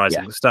as a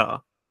rising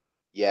star.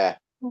 Yeah,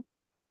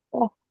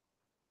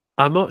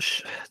 I'm not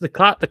the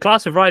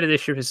class of rider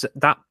this year is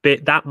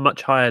that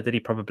much higher than he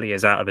probably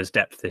is out of his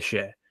depth this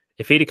year.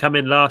 If he'd have come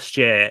in last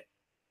year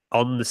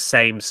on the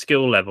same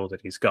skill level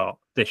that he's got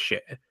this year,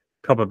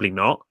 probably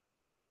not.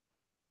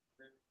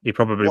 He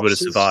probably would have What's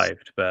his-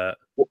 survived, but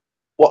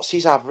what's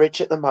his average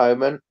at the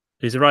moment?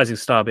 he's a rising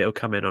star, but he'll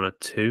come in on a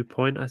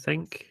 2-point, I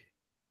think.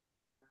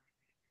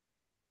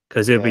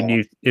 Because he'll be Yeah.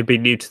 new. He'll be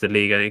new to the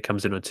league, and it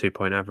comes in on a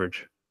 2-point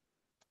average.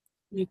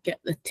 You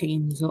get the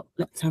teams up.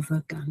 Let's have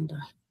a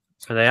gander.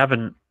 And they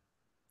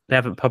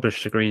haven't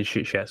published the green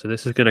sheets yet, so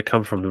this is going to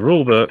come from the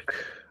rule book.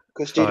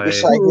 Because did we I-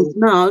 say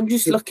No, I'm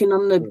just looking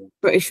on the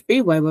British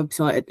Speedway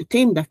website at the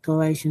team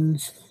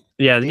declarations.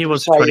 Yeah, the Did new we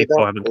ones say for that?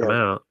 24 haven't come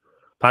Yeah. out.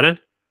 Pardon?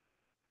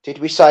 Did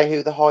we say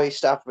who the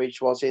highest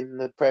average was in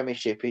the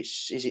Premiership?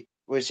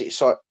 Was it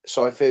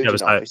Saifutinov? Yeah, it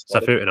was like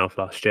Safutinov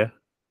last year.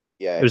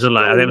 Yeah, It was it's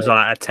like I think it was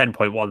brilliant. like a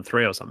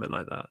 10.13 or something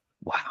like that.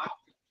 Wow.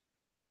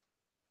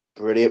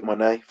 Brilliant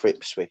money for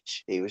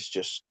Ipswich. He was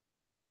just.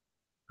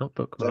 Not I don't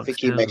bookmarks. think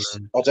he missed.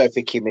 I don't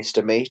think he missed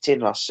a meeting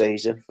last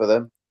season for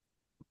them.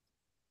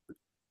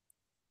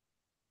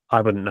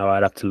 I wouldn't know.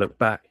 I'd have to look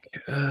back.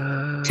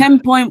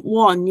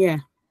 10.1, yeah.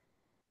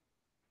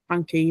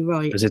 Frankie, you're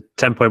right. Was it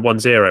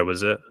 10.10?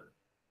 Was it?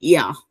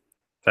 Yeah.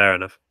 Fair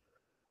enough.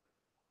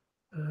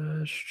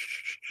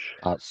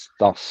 That's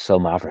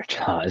some average,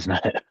 that, isn't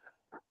it?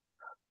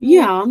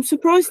 Yeah, I'm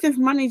surprised they've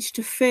managed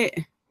to fit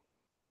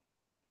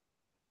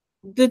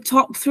the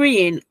top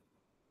three in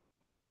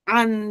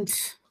and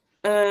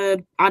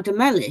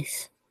Adam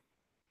Ellis.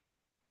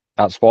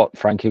 That's what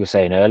Frankie was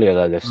saying earlier,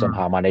 though. They've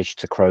somehow managed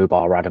to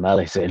crowbar Adam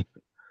Ellis in.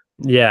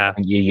 Yeah.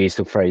 And you used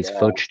the phrase Yeah.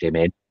 fudged him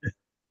in.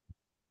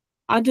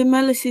 Adam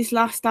Ellis's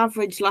last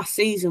average last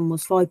season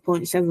was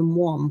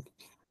 5.71.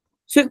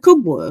 So it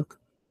could work.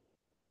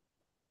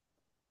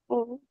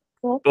 Mm.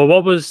 Well,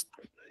 what was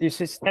you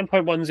said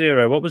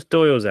 10.10? What was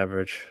Doyle's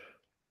average?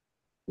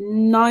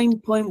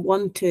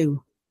 9.12.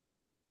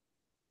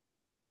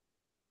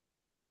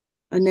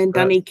 And then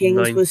Danny That's King's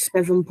nine- was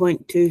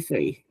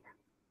 7.23.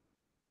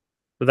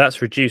 Well,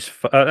 that's reduced.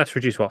 That's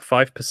reduced what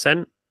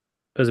 5%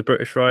 as a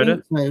British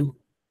rider. So.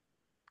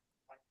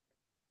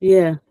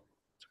 Yeah.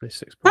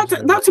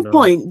 26.09. That's a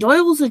point.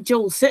 Doyle's a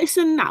dual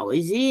citizen now.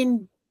 Is he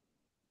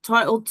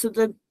entitled to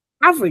the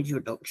average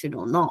reduction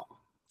or not?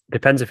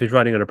 Depends if he's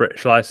riding on a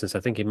British license.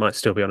 I think he might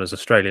still be on his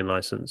Australian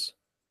license.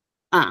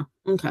 Ah,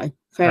 okay.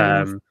 Fair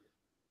enough. Um,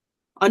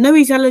 I know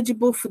he's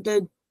eligible for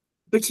the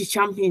British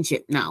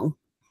Championship now.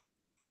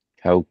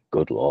 Oh,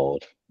 good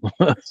lord.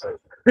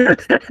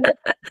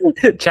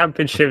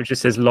 Championship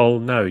just says, "Lol,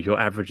 no, your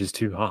average is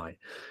too high."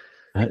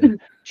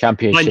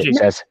 Championship you-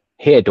 says,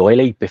 here,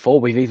 Doily, before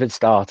we've even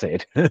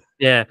started.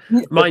 Yeah,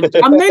 mind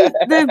you, I meant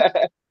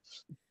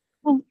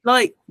the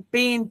like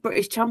being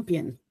British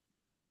champion.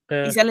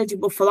 He's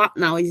eligible for that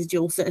now. He's a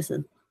dual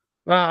citizen.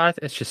 well,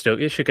 it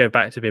should go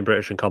back to being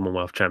British and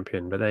Commonwealth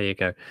champion. But there you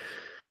go.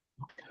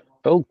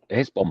 Oh,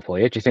 here's one for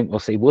you. Do you think we'll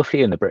see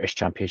Woofy in the British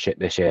Championship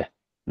this year?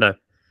 No,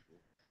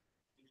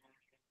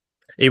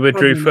 He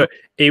withdrew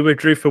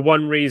Probably for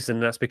one reason.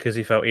 That's because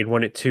he felt he'd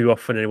won it too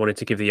often and he wanted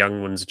to give the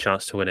young ones a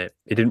chance to win it.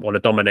 He didn't want to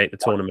dominate the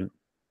tournament.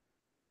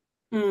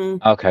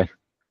 Mm, Okay.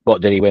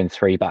 What did he win?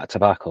 3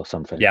 back-to-back or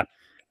something? Yeah.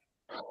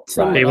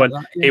 something He like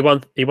won. that, yeah.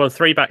 He won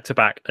 3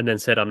 back-to-back and then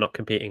said, "I'm not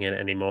competing in it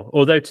anymore."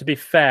 Although, to be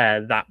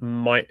fair, that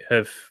might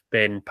have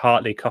been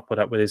partly coupled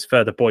up with his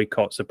further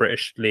boycotts of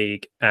British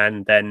League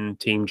and then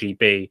Team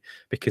GB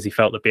because he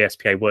felt the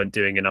BSPA weren't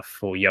doing enough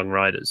for young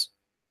riders.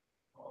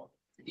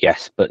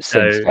 Yes, but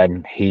since So-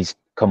 then, he's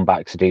come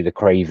back to do the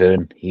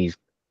Craven. He's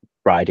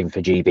riding for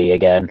GB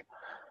again.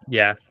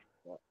 Yeah,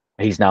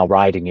 He's now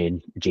riding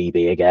in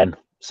GB again.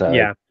 So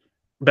yeah.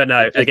 But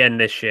no, Just- again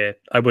this year,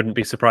 I wouldn't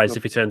be surprised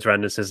if he turns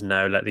around and says,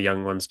 "No, let the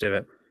young ones do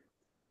it."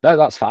 no,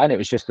 that's fine. It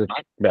was just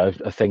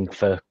a thing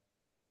for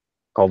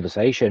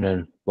conversation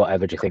and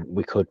whatever. Do you think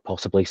we could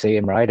possibly see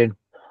him riding?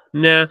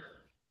 Yeah,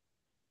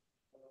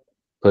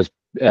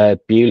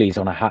 Bewley's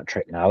on a hat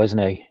trick now, isn't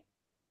he?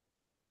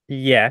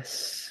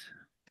 yes.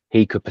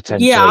 He could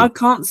potentially. Yeah, I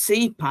can't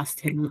see past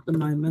him at the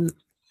moment.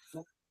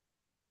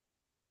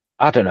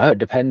 I don't know. It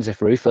depends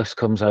if Ruthless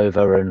comes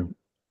over and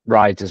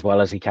rides as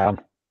well as he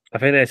can. I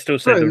think they still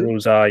say the True.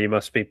 rules are you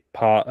must be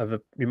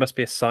you must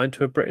be assigned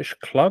to a British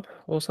club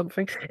or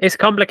something. It's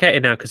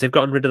complicated now because they've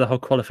gotten rid of the whole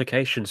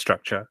qualification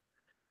structure.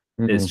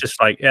 It's Mm.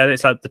 just like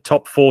it's like the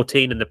top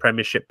 14 in the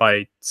Premiership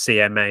by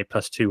CMA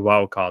plus 2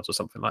 wildcards or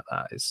something like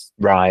that. It's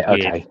Right.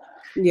 weird. Okay.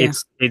 Yeah.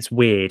 It's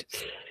weird.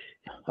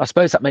 I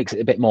suppose that makes it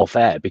a bit more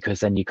fair because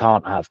then you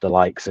can't have the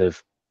likes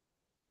of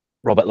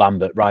Robert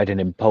Lambert riding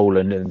in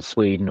Poland and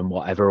Sweden and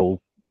whatever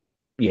all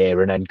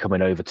year and then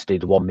coming over to do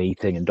the one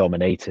meeting and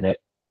dominating it.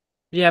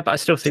 Yeah, but I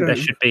still think there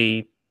True. should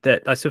be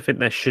that. I still think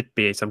there should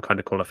be some kind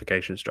of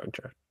qualification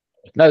structure.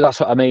 No, that's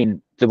what I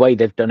mean. The way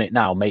they've done it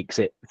now makes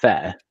it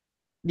fair.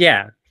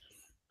 Yeah,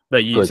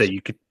 but you so Good.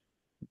 you could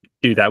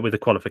do that with the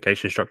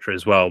qualification structure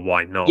as well.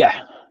 Why not?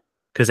 Yeah.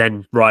 Because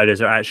then riders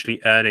are actually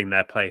earning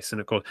their place.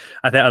 And of course,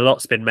 I think a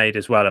lot's been made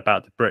as well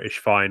about the British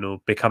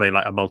final becoming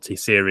like a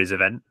multi-series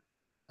event.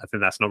 I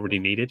think that's not really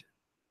needed.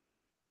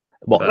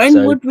 What? When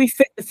So, would we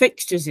fit the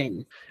fixtures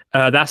in?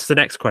 That's the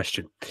next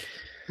question.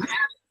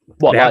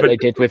 what they like haven't- they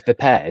did with the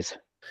pairs?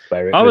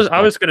 Where it I was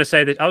like- going to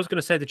say that I was going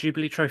to say the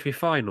Jubilee Trophy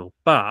final,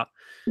 but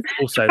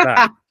also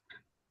that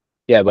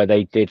yeah, where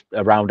they did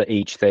a round at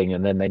each thing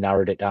and then they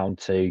narrowed it down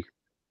to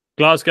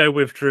Glasgow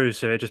withdrew,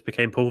 so it just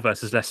became Paul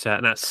versus Leicester,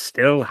 and that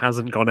still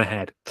hasn't gone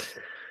ahead.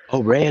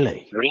 oh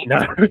really?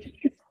 No.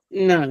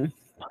 No.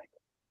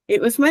 It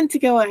was meant to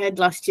go ahead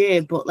last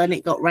year, but then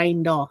it got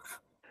rained off.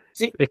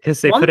 Is it Because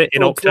they once put it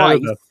in or October.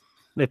 twice?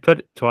 They put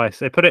it twice.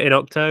 They put it in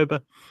October.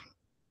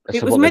 It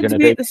So was what they're meant to gonna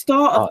be do? at the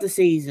start of Start- the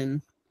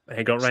season,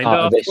 It got rained Start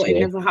of off. this but it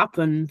year. never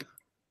happened.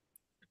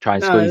 Try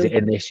and squeeze No. it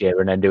in this year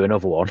and then do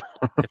another one.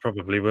 They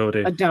probably will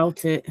do. I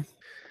doubt it.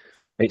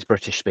 It's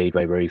British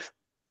Speedway, Ruth.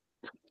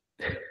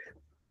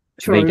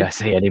 True. Need I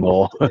see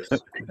anymore? The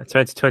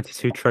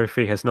 2022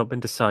 trophy has not been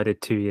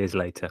decided 2 years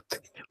later.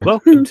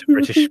 Welcome to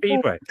British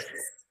Speedway.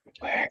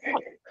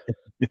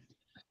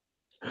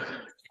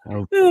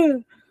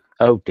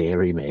 Oh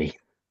dearie me.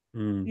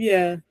 Mm.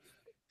 Yeah.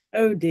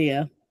 Oh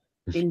dear.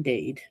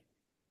 Indeed.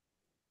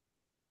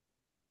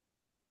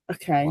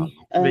 Okay.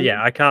 But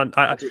yeah, I can't.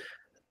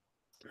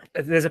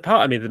 There's a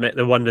part of me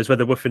that wonders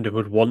whether Woofenden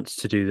would want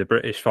to do the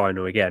British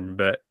final again,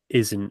 but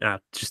isn't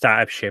just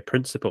out of sheer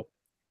principle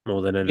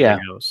more than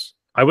anything else.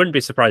 I wouldn't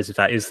be surprised if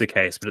that is the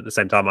case, but at the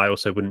same time, I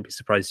also wouldn't be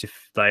surprised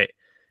if like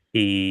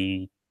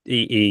he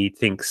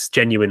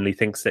genuinely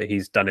thinks that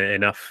he's done it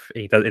enough.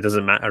 It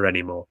doesn't matter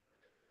anymore.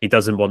 He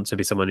doesn't want to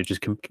be someone who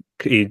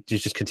he's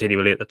just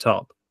continually at the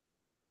top.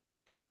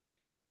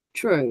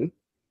 True.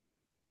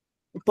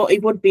 But he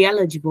would be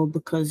eligible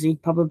because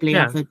he'd probably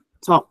have a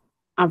top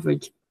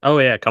average. Oh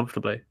yeah,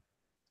 comfortably.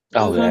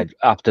 Oh Mhm. yeah,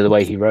 after the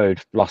way he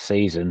rode last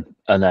season,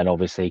 and then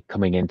obviously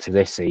coming into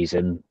this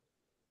season,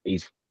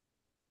 he's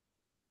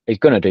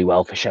going to do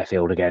well for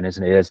Sheffield again,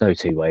 isn't he? There's no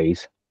two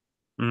ways.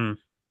 Mm.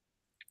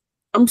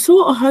 I'm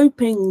sort of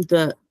hoping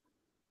that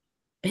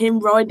him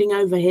riding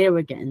over here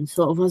again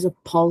sort of has a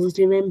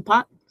positive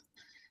impact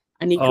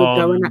and he could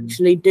go and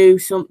actually do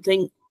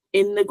something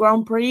in the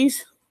Grand Prix.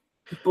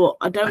 But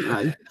I don't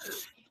know.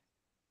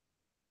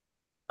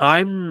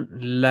 I'm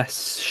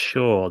less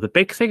sure. The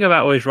big thing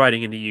about always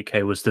riding in the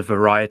UK was the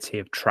variety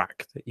of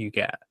track that you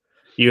get.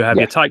 You have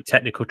your tight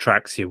technical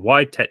tracks, your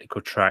wide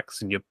technical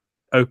tracks, and your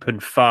open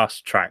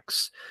fast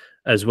tracks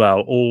as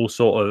well,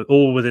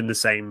 all within the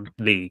same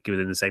league,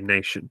 within the same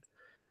nation.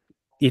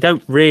 You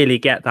don't really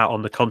get that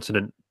on the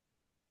continent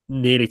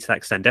nearly to that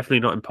extent.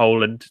 Definitely not in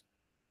Poland.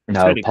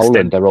 No, an Poland,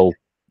 extent.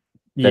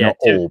 they're not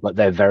all, but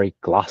they're very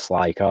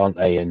glass-like, aren't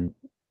they? And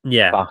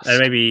fast. And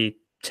maybe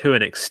to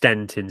an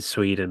extent in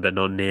Sweden, but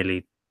not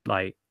nearly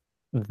to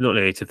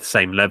the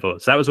same level.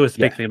 So that was always the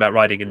big thing about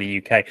riding in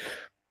the UK.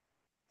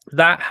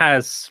 That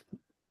has,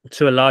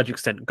 to a large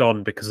extent,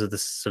 gone because of the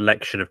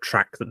selection of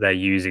track that they're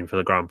using for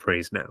the Grand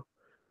Prix now.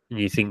 And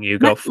you think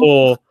you've got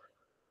four.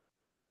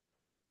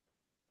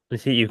 I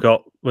think you've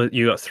got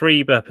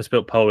 3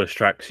 purpose-built Polish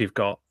tracks. You've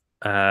got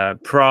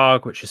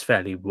Prague, which is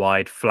fairly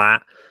wide,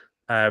 flat.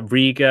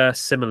 Riga,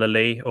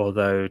 similarly,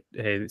 although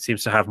it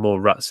seems to have more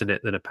ruts in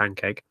it than a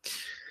pancake.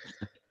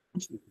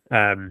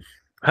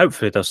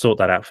 Hopefully they'll sort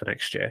that out for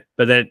next year.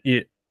 But then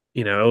you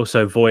know,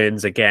 also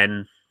Voyens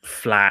again,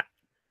 flat,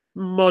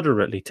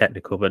 moderately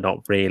technical, but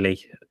not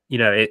really. You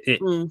know,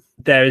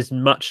 there is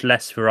much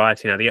less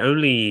variety now. The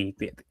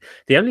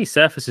only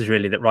surfaces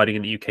really that riding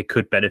in the UK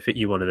could benefit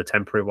you one of the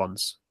temporary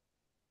ones.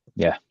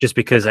 Yeah, just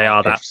because they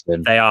are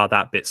Piston.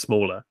 that bit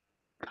smaller,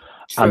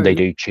 and they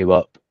do chew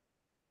up.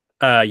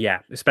 Yeah,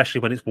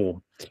 especially when it's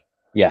warm.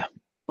 Yeah,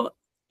 but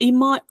he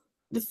might.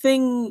 The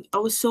thing I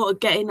was sort of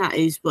getting at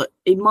is, but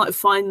he might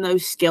find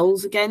those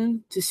skills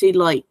again to see,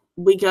 like,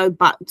 we go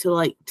back to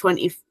like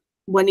 20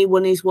 when he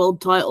won his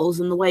world titles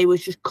and the way he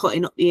was just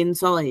cutting up the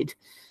inside.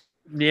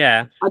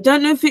 Yeah, I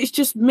don't know if it's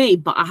just me,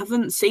 but I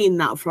haven't seen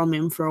that from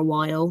him for a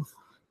while.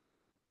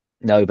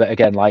 No, but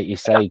again, like you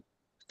say,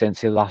 since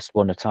he last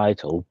won a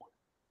title,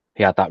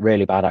 he had that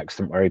really bad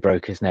accident where he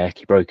broke his neck.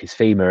 He broke his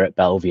femur at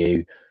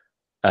Bellevue.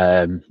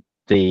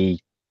 The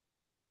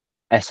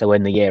SO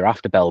in the year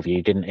after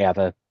Bellevue, didn't he have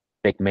a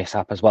big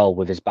mishap as well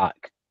with his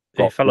back?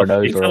 he fell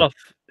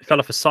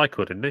off a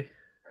cycle, didn't he?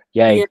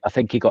 Yeah, I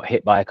think he got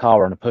hit by a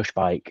car on a push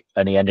bike,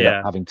 and he ended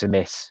up having to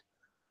miss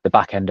the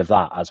back end of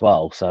that as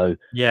well. So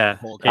yeah,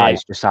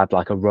 guys just had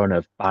like a run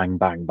of bang,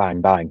 bang,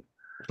 bang, bang.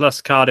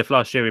 Plus Cardiff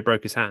last year, he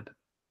broke his hand.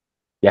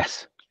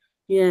 Yes.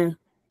 Yeah,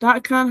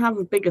 that can have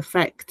a big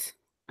effect,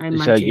 I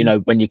imagine. So, you know,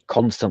 when you're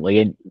constantly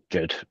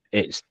injured,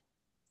 it's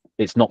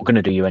not going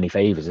to do you any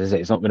favors, is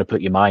it? It's not going to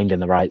put your mind in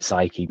the right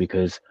psyche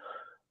because,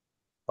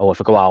 oh, if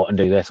I go out and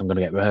do this, I'm going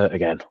to get hurt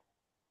again.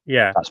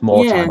 Yeah. That's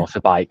more time off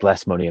the bike,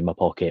 less money in my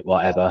pocket,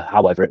 whatever,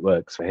 however it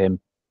works for him.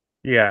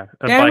 Yeah.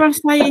 Dare I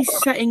say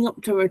he's setting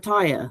up to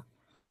retire?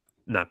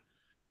 No.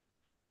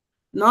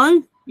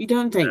 No? You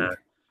don't think? No.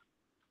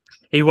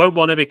 He won't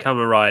want to become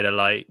a rider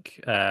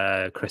like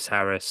Chris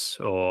Harris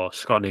or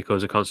Scott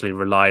Nichols, who constantly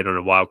relied on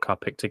a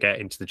wildcard pick to get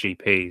into the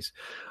GPs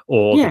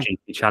or the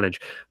GP Challenge.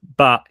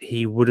 But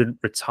he wouldn't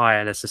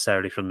retire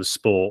necessarily from the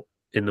sport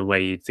in the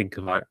way you'd think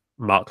of like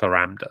Mark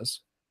Laram does.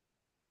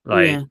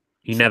 Like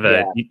you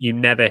never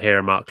hear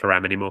of Mark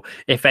Laram anymore.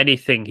 If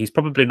anything, he's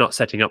probably not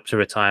setting up to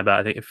retire. But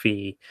I think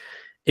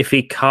if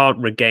he can't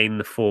regain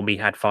the form he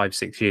had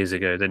 5-6 years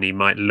ago, then he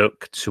might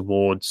look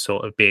towards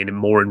sort of being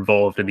more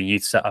involved in the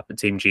youth setup at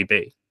Team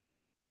GB.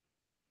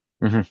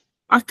 Mm-hmm.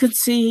 I could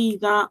see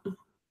that.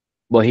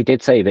 Well, he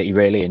did say that he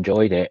really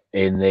enjoyed it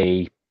in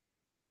the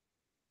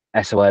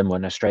SOM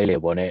when Australia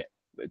won it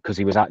because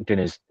he was acting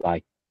as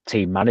like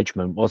team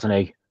management, wasn't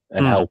he?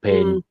 And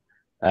helping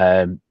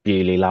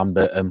Bewley,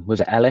 Lambert, and was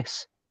it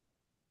Ellis?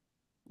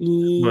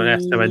 Well,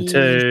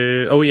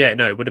 SOM2. Oh yeah,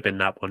 no, it would have been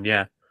that one.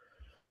 Yeah.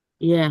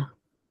 Yeah.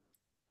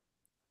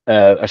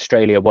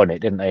 Australia won it,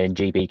 didn't they? And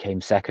GB came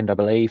second, I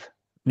believe.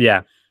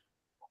 Yeah.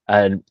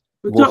 And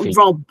we got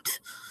robbed.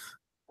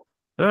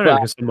 I don't know,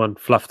 because someone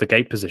fluffed the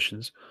gate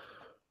positions.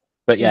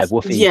 But yeah,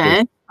 Woofy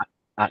was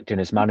acting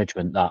as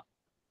management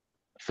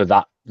for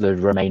the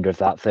remainder of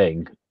that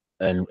thing,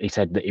 and he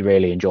said that he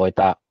really enjoyed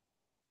that.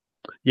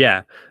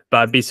 Yeah, but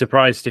I'd be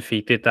surprised if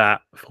he did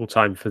that full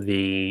time for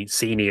the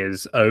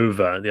seniors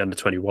over the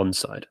under-21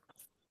 side.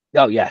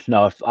 Oh yeah,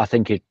 no, I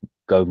think he'd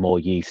go more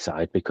youth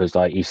side because,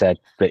 like you said,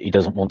 that he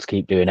doesn't want to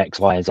keep doing X,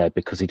 Y, and Z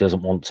because he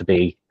doesn't want to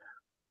be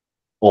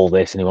all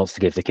this, and he wants to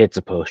give the kids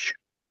a push.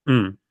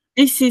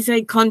 This is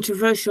a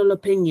controversial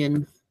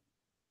opinion,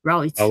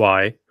 right? Oh,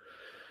 why?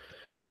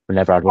 We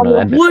never had one of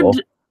them before.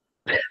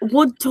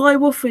 Would Ty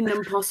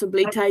Wuffingham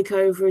possibly take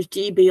over as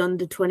GB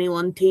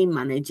under-21 team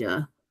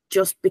manager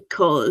just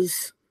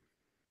because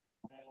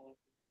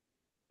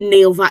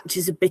Neil Vatch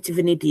is a bit of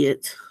an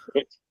idiot?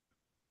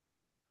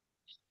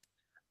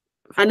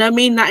 And I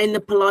mean that in the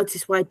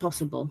politest way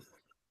possible.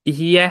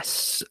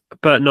 Yes,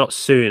 but not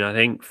soon. I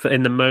think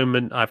in the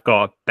moment, I've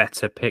got a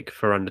better pick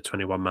for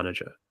under-21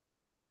 manager.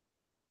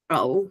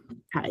 Oh,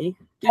 okay.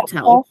 Do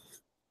tell.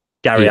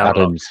 Gary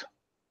Adams.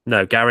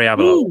 No, Gary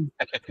Avalon.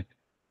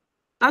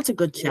 That's a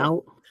good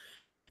shout.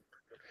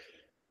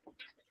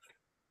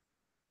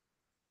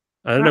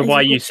 I don't know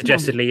why you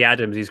suggested Lee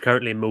Adams. He's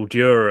currently in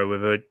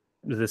Mildura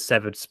with a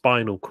severed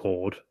spinal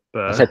cord.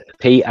 But I said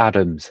Pete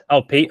Adams.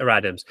 Oh, Peter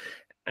Adams.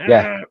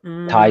 Yeah,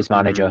 Ty's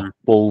manager,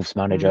 Wolves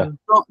manager.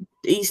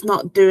 He's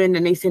not doing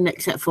anything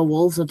except for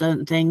Wolves, I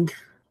don't think.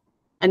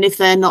 And if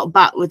they're not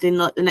back within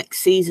like the next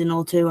season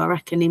or two, I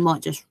reckon he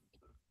might just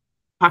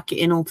pack it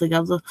in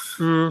altogether.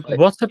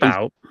 What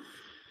about?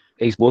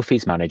 He's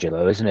Woofy's manager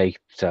though, isn't he?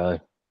 So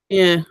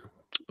yeah.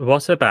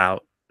 What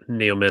about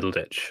Neil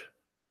Middleditch?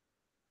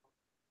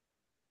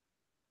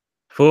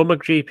 Former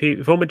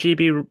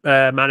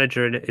GB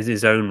manager is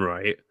his own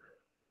right,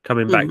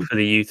 coming back for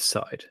the youth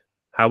side.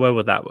 How well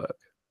would that work?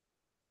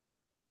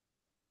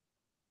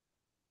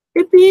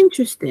 It'd be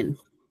interesting.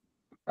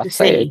 I'd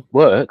say it'd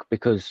work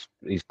because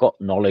he's got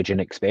knowledge and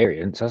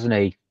experience, hasn't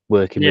he?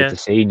 Working with the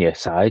senior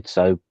side,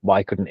 so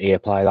why couldn't he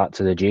apply that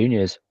to the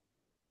juniors?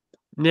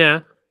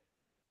 Yeah.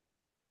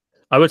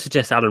 I would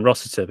suggest Alan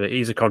Rossiter, but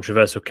he's a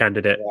controversial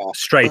candidate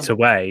straight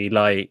away.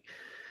 Like,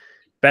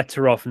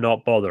 better off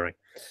not bothering.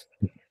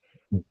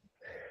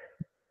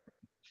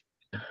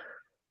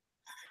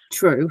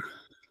 True.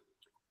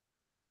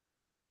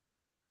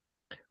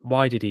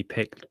 Why did he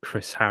pick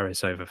Chris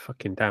Harris over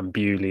fucking Dan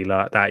Bewley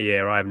like that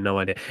year? I have no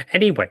idea.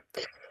 Anyway,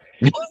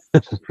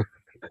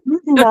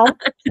 No.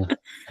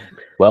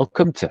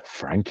 Welcome to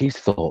Frankie's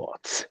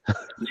Thoughts.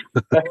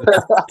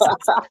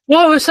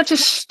 well, it was such a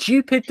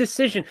stupid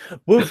decision.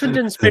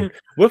 Wolfenden's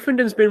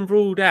been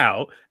ruled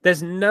out.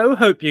 There's no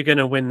hope you're going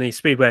to win the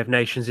Speedway of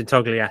Nations in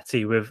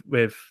Togliatti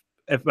with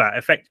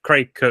Effect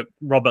Craig Cook,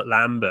 Robert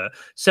Lambert.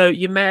 So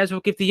you may as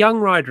well give the young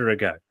rider a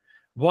go.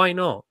 Why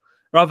not?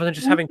 Rather than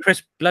just having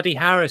Chris bloody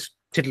Harris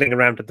tiddling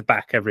around at the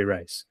back every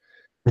race.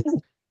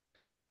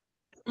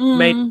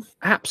 Made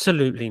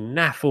absolutely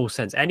naff all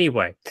sense.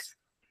 Anyway,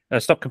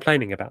 stop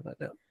complaining about that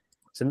now.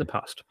 It's in the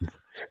past.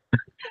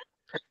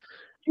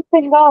 It's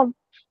been gone.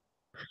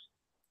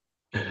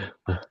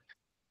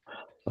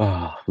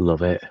 Oh,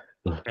 love it.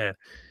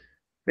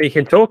 We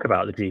can talk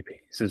about the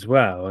GPs as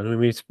well. I mean,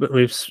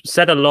 we've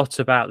said a lot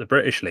about the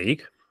British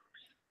League.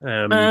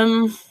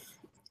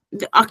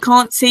 I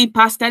can't see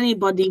past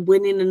anybody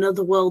winning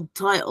another world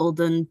title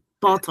than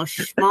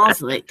Bartosz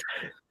Zmarzlik.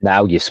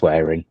 Now you're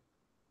swearing.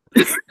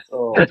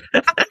 Oh.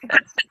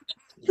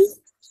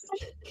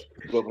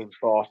 Loving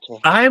Barter.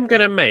 I'm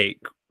gonna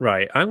make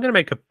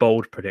a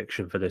bold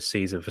prediction for this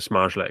season for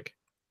Zmarzlik.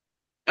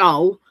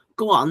 Oh,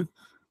 go on.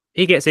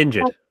 He gets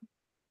injured.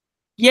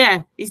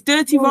 Yeah, his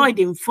dirty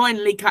riding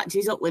finally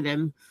catches up with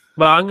him.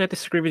 Well, I'm going to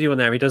disagree with you on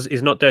there.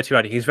 He's not dirty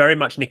riding. He's very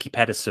much Nicky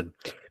Pedersen.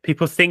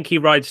 People think he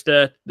rides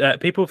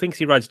people think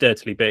he rides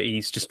dirtily, but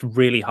he's just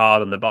really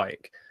hard on the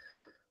bike.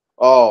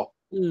 Oh,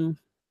 Mm.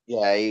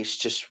 yeah, he's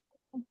just.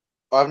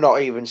 I've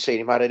not even seen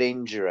him had an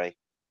injury.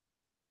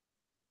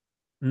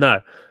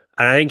 No,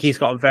 and I think he's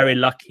gotten very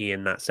lucky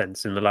in that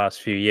sense in the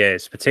last few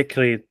years,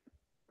 particularly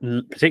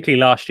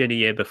last year and the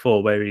year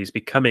before, where he's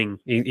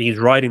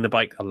riding the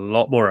bike a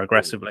lot more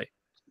aggressively.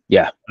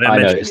 Yeah, I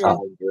noticed that.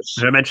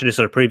 I mentioned this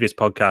on a previous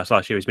podcast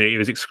last year. He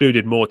was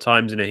excluded more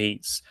times in the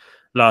heats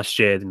last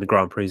year than the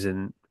Grand Prix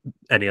than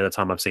any other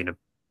time I've seen him.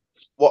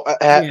 What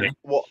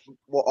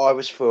I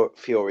was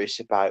furious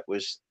about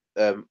was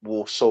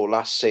Warsaw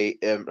last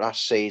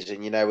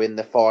season. You know, in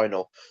the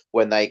final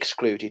when they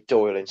excluded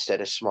Doyle instead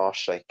of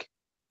Zmarzlik.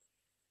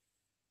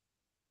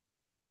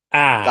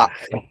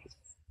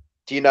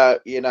 Do you know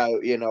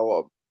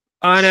what?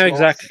 I know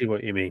exactly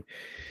what you mean.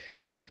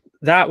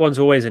 That one's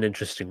always an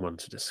interesting one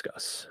to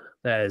discuss.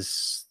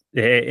 There's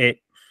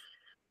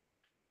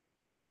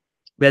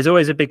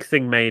always a big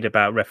thing made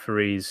about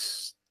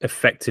referees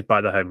affected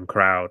by the home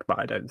crowd, but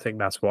I don't think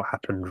that's what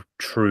happened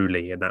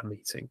truly in that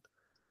meeting.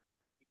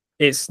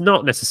 It's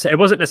not necessarily. It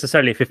wasn't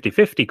necessarily a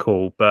 50-50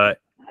 call, but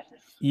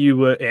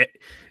it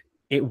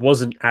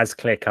wasn't as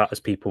clear cut as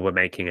people were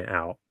making it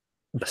out.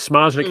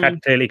 Zmarzlik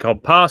had clearly gone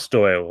past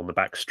Doyle on the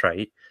back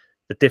straight.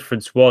 The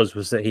difference was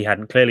that he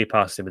hadn't clearly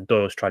passed him, and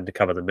Doyle's trying to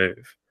cover the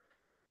move.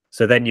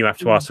 So then you have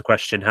to ask the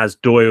question: has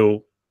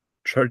Doyle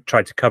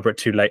tried to cover it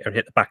too late and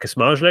hit the back of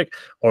Zmarzlik,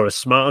 or has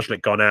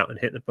Zmarzlik gone out and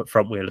hit the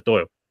front wheel of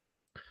Doyle?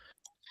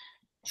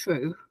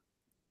 True.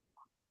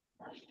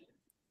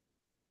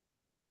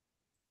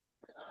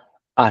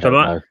 I don't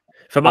know.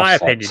 For my I've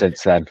said opinion,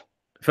 since then.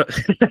 For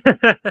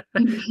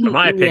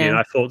my opinion, Yeah.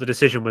 I thought the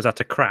decision was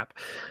utter crap,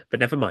 but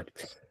never mind.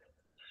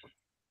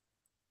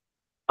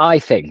 I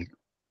think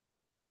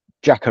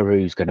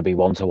Jackaroos going to be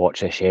one to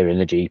watch this year in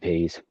the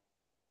GPs.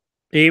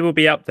 He will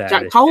be up there.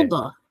 Jack this year.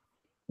 Calder.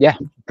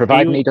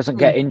 Providing He'll- he doesn't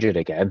get injured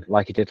again,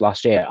 like he did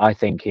last year, I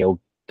think he'll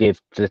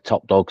give the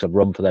top dogs a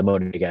run for their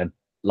money again,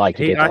 like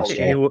he did I last think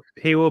year.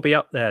 he will be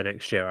up there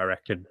next year, I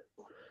reckon.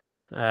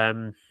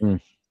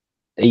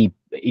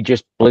 He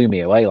just blew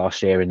me away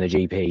last year in the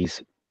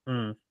GPs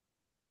Mm.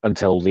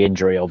 until the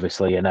injury,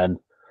 obviously, and then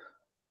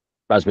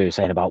as we were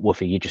saying about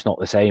Woofy, you're just not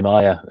the same,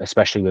 are you?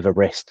 Especially with a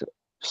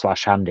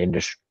wrist/hand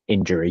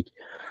injury.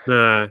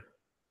 No,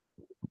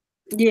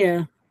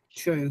 Yeah,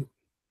 true.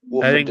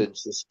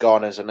 Wolfenden's just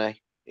gone, isn't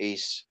he?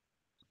 He's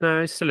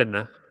he's still in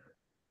there.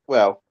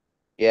 well,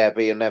 yeah,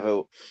 but he'll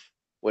never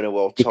win a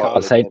world You title.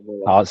 can't say again, will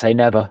he? can't say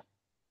never.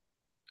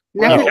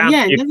 Never, you can,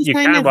 yeah, you, never you say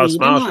can never. while You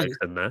don't know. Zmarzlik's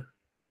in there.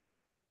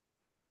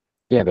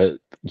 Yeah, but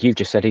you've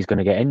just said he's going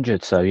to get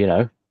injured, so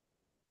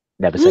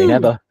never say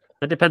never.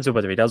 It depends on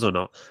whether he does or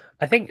not.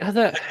 I think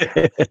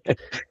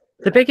the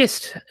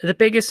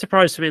biggest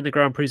surprise for me in the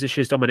Grand Prix this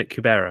year is Dominic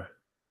Kubera.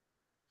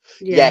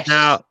 Yeah. Yes.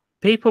 Now,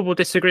 people will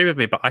disagree with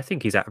me, but I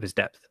think he's out of his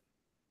depth.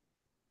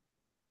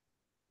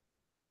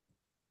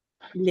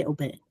 A little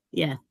bit.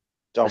 Yeah.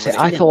 Dominic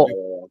I thought-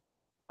 Kubera.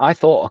 I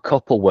thought a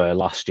couple were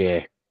last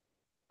year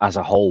as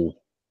a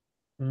whole.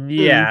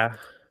 Yeah.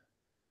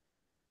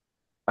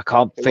 I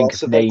can't Who think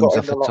else of have they names got in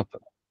off the the lot?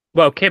 top.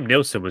 Well, Kim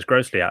Nielsen was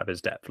grossly out of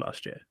his depth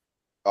last year.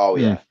 Oh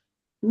yeah.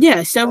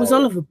 Yeah, so was Oh.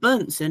 Oliver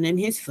Burnson in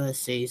his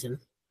first season.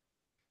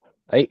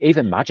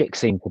 Even Magic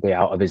seemed to be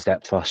out of his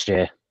depth last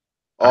year.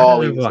 I don't Oh,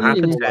 know he was what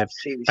happened to him.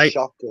 He was I-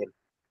 shocking.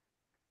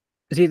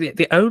 See,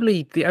 the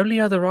only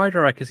other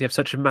rider I can see have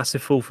such a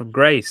massive fall from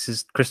grace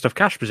is Christoph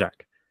Kasperzak.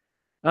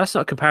 That's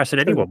not a comparison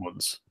anyone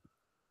wants.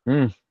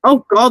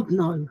 Oh God,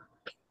 no.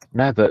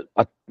 No, but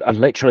I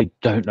literally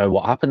don't know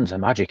what happened to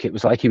Magic. It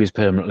was like he was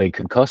permanently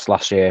concussed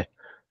last year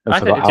and I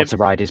forgot think how to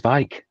ride his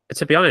bike.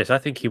 To be honest, I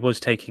think he was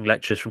taking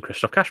lectures from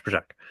Christoph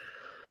Kasperzak.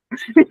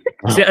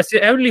 It's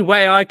the only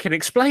way I can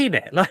explain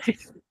it. Like,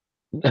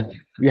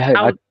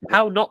 Yeah,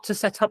 how not to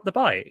set up the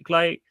bike.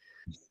 Like,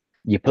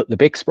 you put the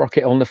big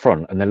sprocket on the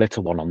front and the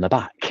little one on the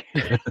back.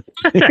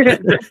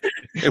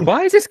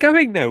 why is this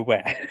going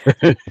nowhere?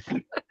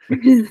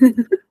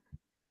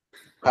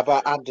 How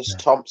about Anders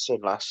Thompson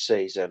last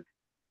season?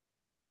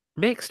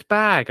 Mixed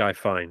bag, I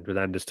find, with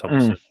Anders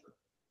Thompson.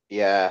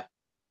 Yeah.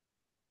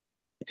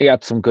 He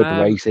had some good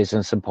Um, races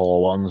and some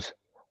poor ones.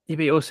 Yeah,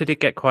 but he also did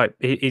get quite,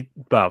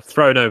 well,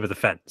 thrown over the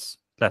fence,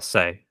 let's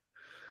say.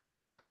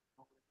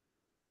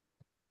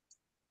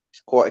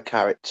 He's quite a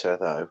character,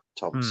 though,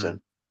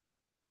 Thompson.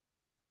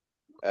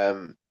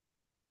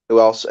 Who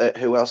else?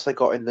 Who else they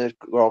got in the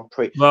Grand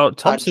Prix? Well,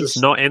 Thompson's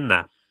not in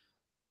there.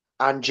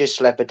 Angus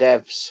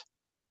Lebedevs.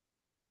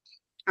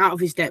 Out of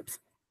his depth.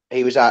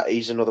 He's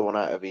another one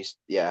out of his.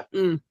 Yeah.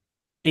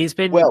 He's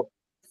been. Well,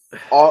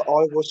 I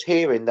was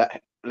hearing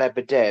that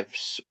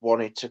Lebedevs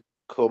wanted to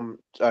come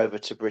over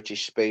to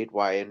British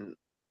Speedway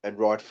and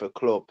ride for a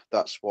club.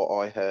 That's what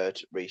I heard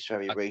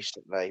very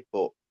recently.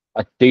 But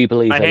I do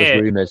believe I there hear-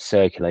 was rumours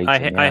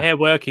circulating. I hear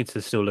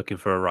Workington's still looking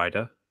for a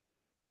rider.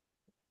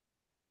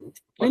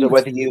 I don't know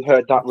whether you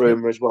heard that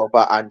rumour as well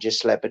about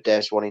Angus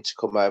Lebedevs wanting to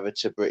come over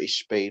to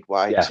British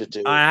Speedway Yeah. to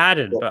do. I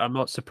hadn't, but I'm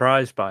not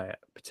surprised by it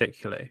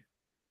particularly.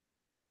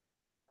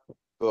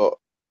 But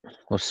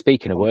Well,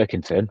 speaking of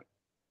Workington,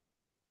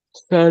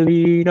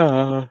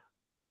 Selena.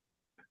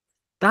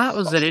 That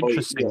was an Oh,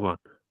 interesting yeah. one.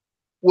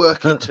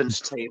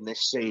 Workington's team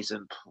this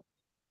season.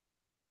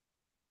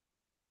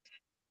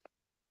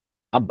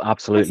 I'm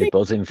absolutely think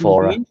buzzing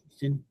for her.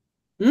 Interesting.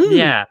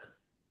 Yeah.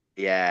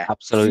 Yeah.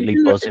 Absolutely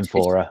She's- buzzing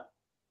for her.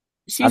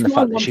 She's And the my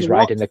fact that one she's to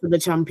riding watch for the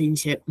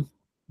championship.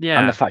 Yeah.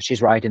 And the fact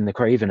she's riding the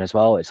Craven as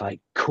well. It's like,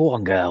 come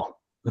on, girl.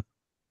 How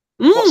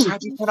do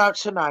you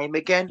pronounce her name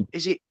again?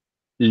 Is it?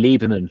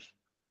 Lieberman,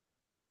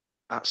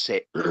 That's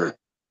it.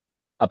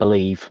 I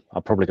believe.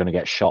 I'm probably going to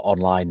get shot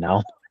online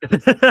now.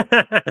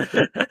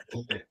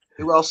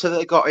 Who else have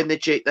they got in the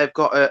Jeep? They've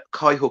got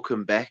Kai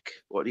Huckenbeck.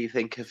 What do you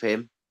think of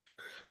him?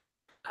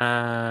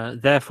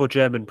 Therefore,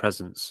 German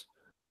presence.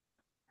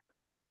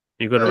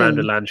 You've got a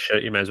rounded land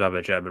shirt, you may as well have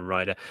a German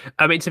rider.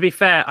 I mean, to be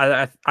fair,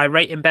 I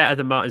rate him better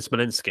than Martin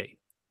Smolinski.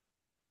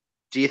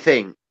 Do you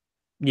think?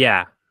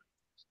 Yeah,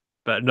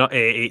 but not.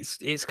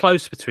 It's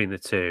close between the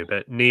two,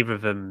 but neither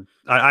of them.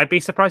 I'd be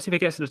surprised if he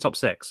gets in the top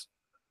 6.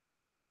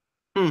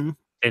 In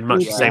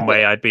much the same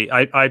way, I'd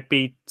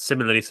be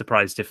similarly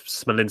surprised if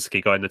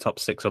Smolinski got in the top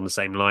 6 on the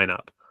same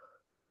lineup.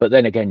 But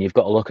then again, you've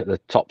got to look at the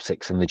top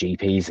 6 in the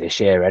GPs this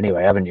year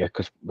anyway, haven't you?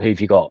 Because who've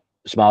you got?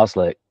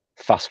 Smarslick,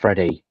 Fast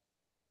Freddy,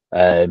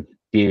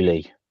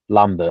 Bewley,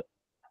 Lambert.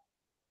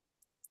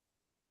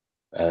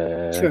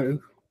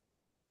 True.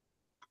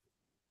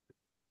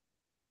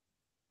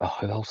 Oh,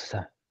 who else is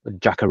there?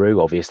 Jackaroo,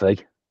 obviously.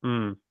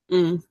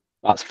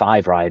 That's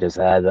 5 riders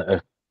there that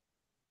are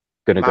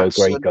going to go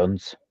great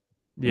guns.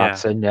 Yeah.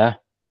 Matson, yeah.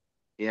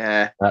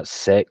 Yeah. That's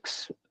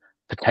 6.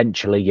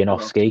 Potentially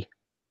Janowski.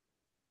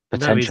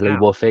 Potentially out.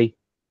 Woofy.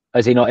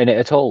 Is he not in it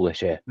at all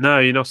this year? No,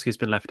 Janowski's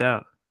been left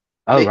out.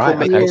 Oh, right.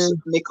 Okay.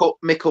 Mikkel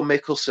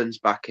Mikkelson's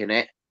back in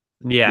it.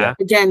 Yeah.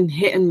 Again,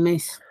 hit and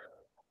miss.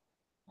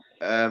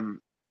 Zeman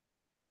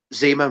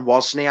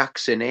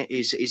Wozniak's in it.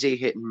 Is he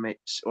hit and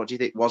miss? What do you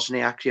think?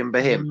 Wozniak, you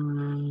remember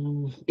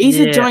him? He's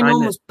a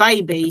ginormous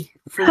baby,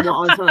 from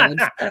what I've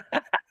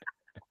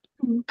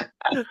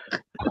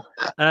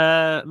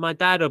heard. My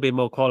dad will be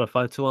more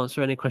qualified to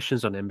answer any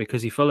questions on him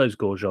because he follows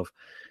Gorzhov.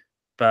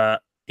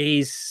 But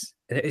he's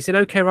an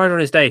okay rider on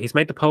his day. He's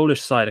made the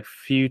Polish side a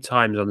few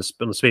times on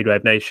the Speedway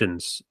of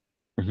Nations.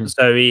 Mm-hmm.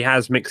 So he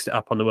has mixed it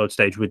up on the world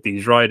stage with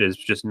these riders,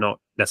 just not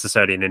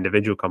necessarily an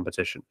individual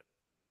competition.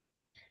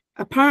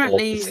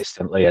 Apparently,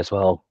 consistently as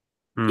well.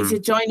 He's a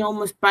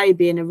ginormous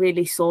baby and a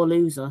really sore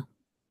loser.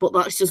 But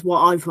that's just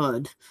what I've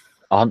heard.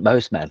 Aren't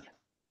most men?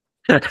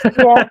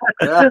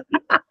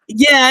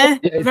 Yeah,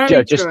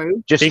 very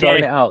true. Just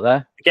throwing it out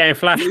there. Getting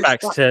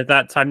flashbacks to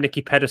that time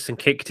Nicky Pedersen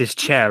kicked his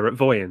chair at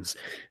Voyens.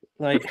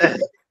 Like,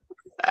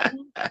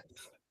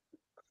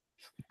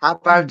 how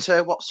about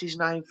what's his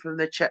name from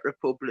the Czech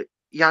Republic?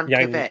 Jan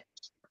Kvet.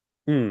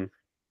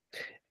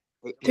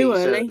 Too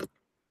early.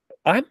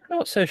 I'm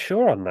not so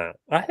sure on that.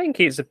 I think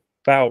he's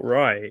about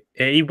right.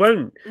 He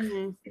won't.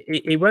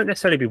 He won't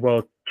necessarily be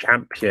world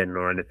champion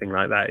or anything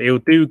like that. He'll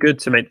do good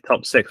to make the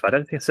top 6. But I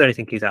don't necessarily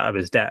think he's out of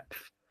his depth.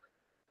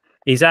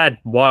 He's had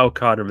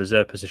wildcard and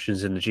reserve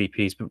positions in the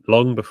GPs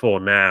long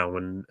before now,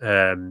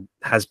 and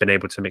has been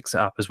able to mix it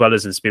up as well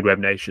as in Speedway of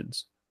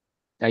Nations.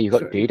 Yeah, you've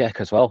got Dudek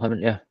as well,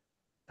 haven't you?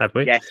 Have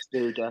we? Yes,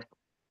 Dudek.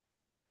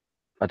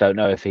 I don't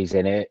know if he's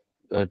in it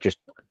or just.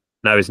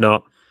 No, he's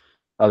not.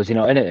 Oh, is he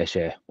not in it this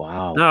year?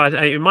 Wow. No,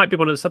 it might be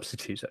one of the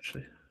substitutes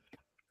actually.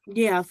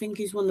 Yeah, I think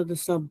he's one of the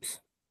subs.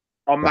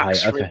 Oh,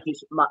 Max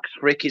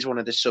Frick is one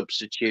of the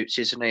substitutes,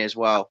 isn't he, as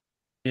well?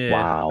 Yeah.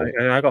 Wow.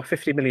 I got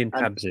 50 million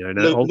And tabs here. And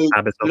Luke- old Luke-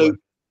 tab is not Luke-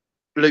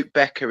 one. Luke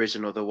Becker is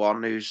another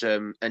one who's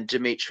and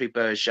Dimitri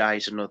Berger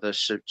is another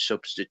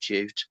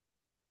substitute.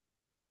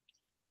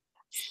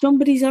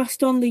 Somebody's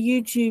asked on the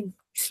YouTube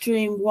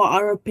stream what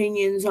our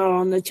opinions are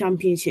on the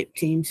championship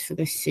teams for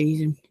this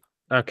season.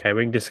 Okay,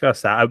 we can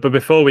discuss that. But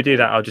before we do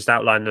that, I'll just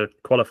outline the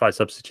qualified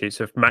substitutes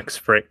of Max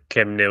Frick,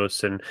 Kim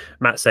Nielsen,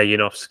 Matsej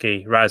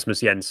Janowski,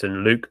 Rasmus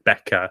Jensen, Luke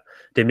Becker,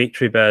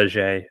 Dimitri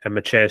Berger, and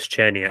Maciej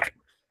Czerniak.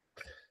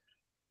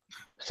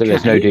 So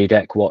there's no Okay.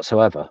 D-deck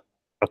whatsoever.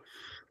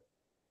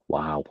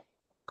 Wow.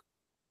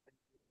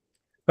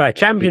 Right,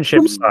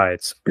 championship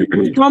sides.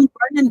 Tom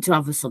Brennan to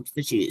have a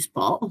substitute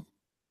spot.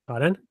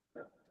 Pardon?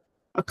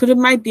 I could have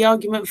made the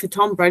argument for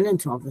Tom Brennan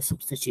to have a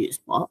substitute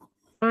spot.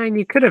 I mean,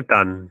 you could have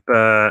done,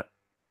 but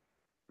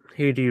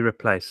who do you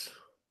replace?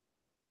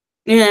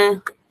 Yeah,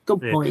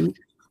 good Yeah. point.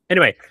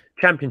 Anyway,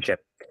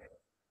 championship.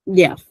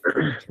 Yeah.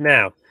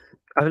 Now,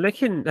 I'm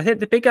looking. I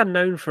think the big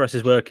unknown for us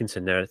is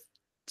Workington. There are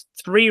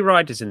 3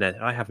 riders in there.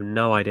 I have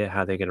no idea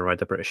how they're going to ride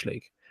the British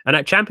League. And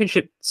that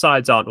championship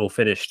sides aren't all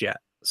finished yet.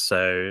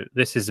 So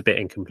this is a bit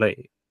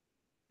incomplete.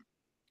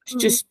 It's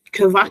just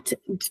Cavati.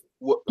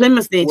 Wo-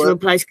 Plymouth need to Work-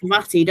 replace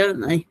Cavati, don't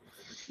they?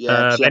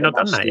 Yeah, They've not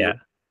done that yet.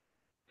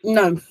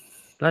 No.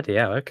 Bloody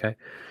hell, okay.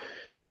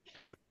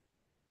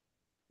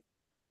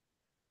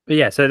 But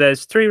yeah, so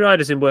there's 3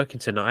 riders in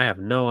Workington. I have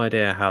no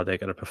idea how they're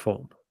going to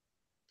perform.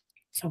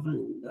 Let's have a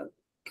look.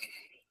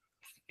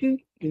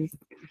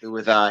 Who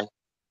were they?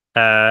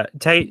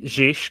 Tate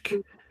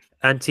Zizk,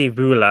 Antti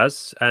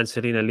Vuolas, and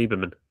Selina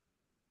Lieberman.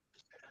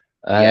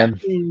 Yeah.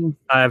 Mm.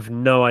 I have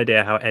no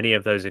idea how any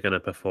of those are going to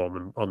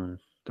perform on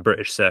the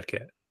British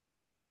circuit.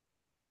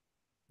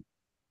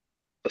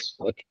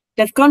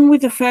 They've gone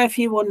with a fair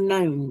few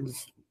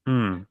unknowns.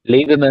 Hmm.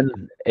 Lieberman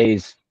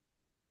is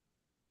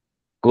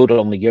good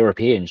on the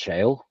European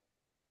shale.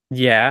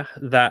 Yeah,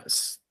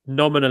 that's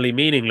nominally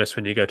meaningless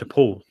when you go to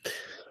pool.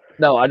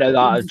 No, I know that.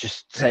 I was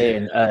just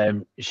saying,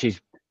 she's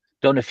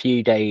done a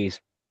few days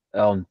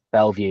on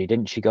Bellevue.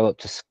 Didn't she go up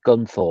to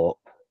Scunthorpe,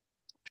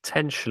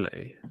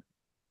 Potentially.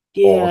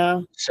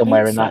 Yeah.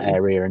 somewhere in that so.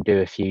 area, and do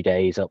a few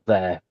days up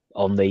there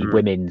on the Hmm.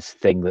 women's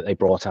thing that they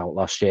brought out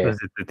last year? Was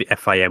it the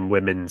FIM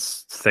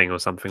women's thing or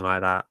something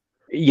like that?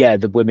 Yeah,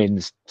 the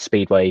women's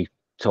speedway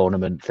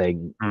tournament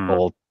thing, Hmm.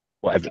 or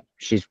whatever.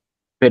 She's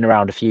been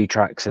around a few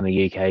tracks in the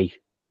UK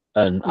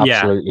and Yeah.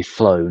 absolutely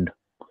flown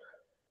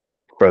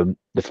from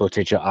the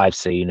footage that I've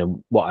seen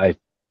and what I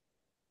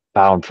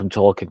found from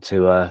talking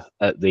to her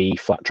at the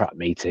flat track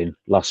meeting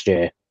last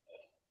year.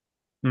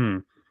 Hmm.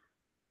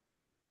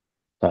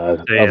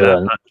 So So yeah,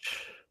 that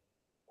much.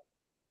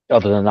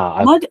 other than that,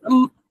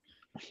 I,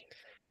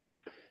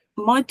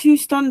 My 2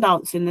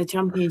 standouts in the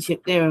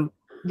championship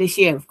this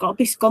year have got to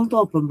be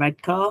Scunthorpe and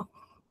Redcar.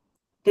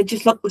 They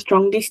just look the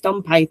strongest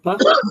on paper.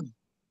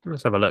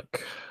 Let's have a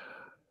look.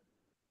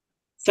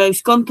 So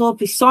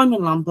Scunthorpe is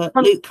Simon Lambert,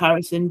 Luke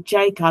Harrison,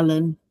 Jake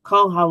Allen,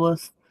 Carl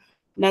Howarth,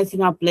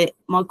 Nathan Ablett,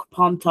 Michael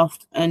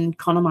Palmtoft, and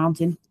Connor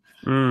Mountain.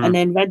 Hmm. And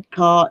then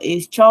Redcar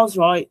is Charles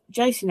Wright,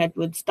 Jason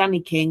Edwards, Danny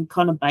King,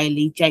 Connor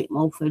Bailey, Jake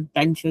Mulford,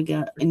 Ben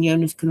Trigger, and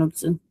Jonas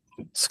Knudsen.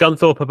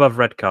 Scunthorpe above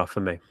Redcar for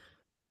me.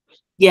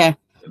 Yeah,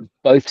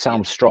 both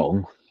sound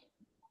strong.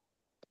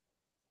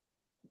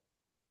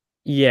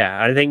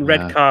 Yeah, I think Yeah.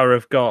 Redcar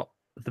have got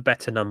the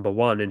better number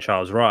 1 in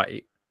Charles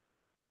Wright.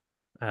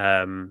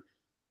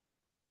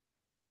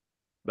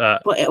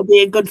 But but it'll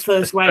be a good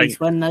first Strength. race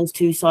when those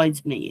 2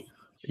 sides meet.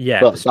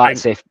 yeah, But the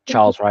that's strength- if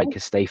Charles Wright can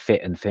stay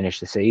fit and finish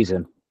the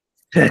season.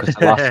 Because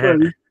the last,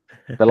 True.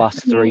 the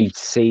last 3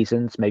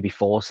 seasons, maybe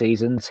 4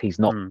 seasons, he's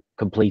not Hmm.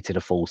 completed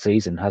a full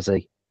season, has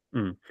he?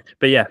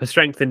 But yeah, for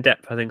strength and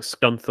depth, I think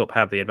Scunthorpe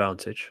have the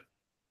advantage.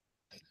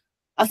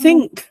 I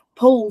think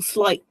Paul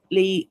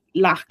slightly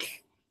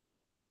lack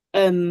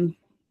the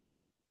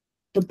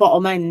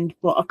bottom end,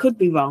 but I could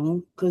be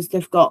wrong because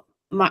they've got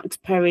Max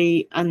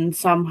Perry and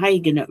Sam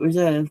Hagen at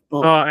reserve.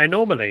 But I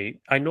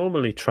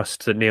normally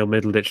trust that Neil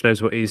Middleditch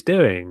knows what he's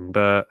doing,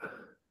 but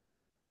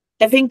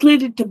they've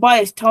included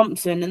Tobias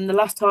Thompson, and the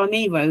last time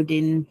he rode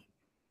in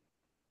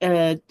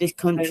this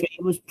country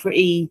was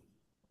pretty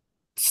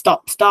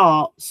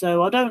stop-start.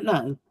 So I don't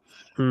know.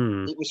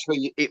 It was for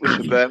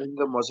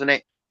Birmingham, wasn't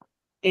it?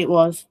 It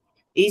was.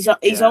 He's Yeah.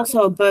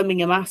 also a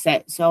Birmingham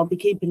asset, so I'll be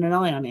keeping an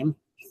eye on him.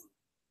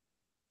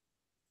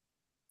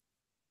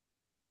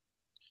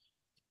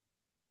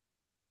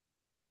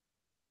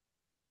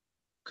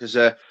 Because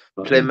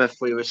Plymouth,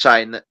 we were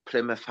saying that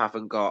Plymouth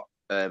haven't got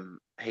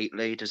heat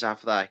leaders,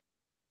 have they?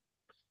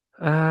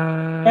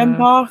 Ben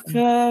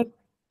Barker,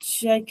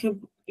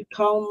 Jacob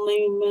Carl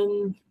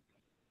Newman.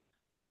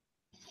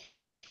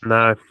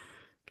 no,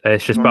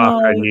 it's just No.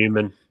 Barker and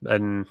Newman,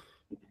 and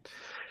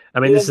I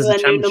mean this is a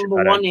Whoever their new championship. number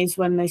I don't- 1 is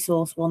when they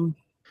source one.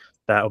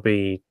 That'll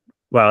be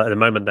well. At the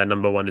moment, their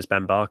number 1 is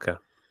Ben Barker.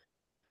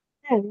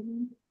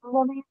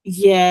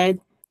 Yeah.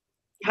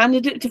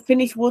 Candidate to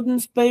finish Wooden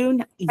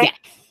Spoon? Yeah.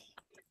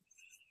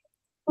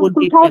 Would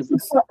be Sometimes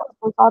Plymouth.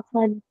 it's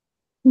Godman,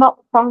 not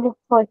the strongest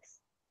choice.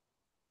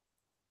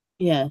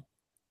 Yeah.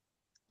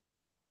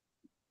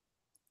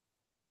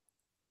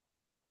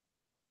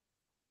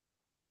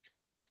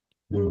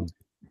 Mm.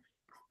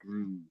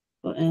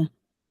 But But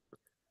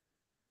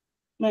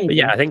maybe.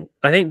 yeah, I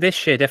think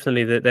this year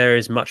definitely that there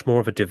is much more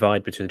of a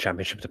divide between the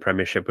Championship and the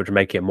Premiership, which would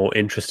make it more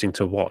interesting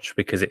to watch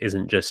because it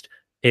isn't just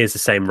here's the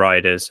same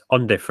riders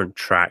on different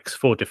tracks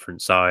for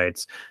different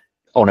sides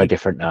On a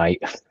different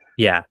night.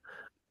 Yeah.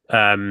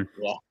 Yeah.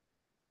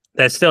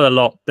 There's still a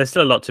lot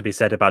to be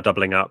said about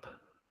doubling up,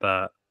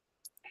 but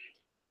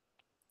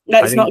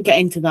Let's think- not get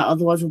into that,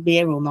 otherwise we'll be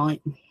here all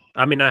night.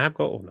 I mean I have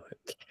got all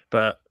night,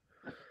 but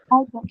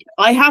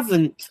I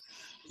haven't.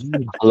 I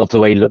love the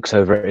way he looks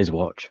over at his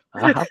watch.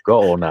 I have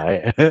got all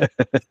night.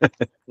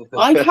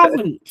 I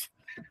haven't.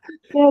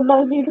 Yeah,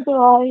 no, neither do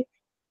I.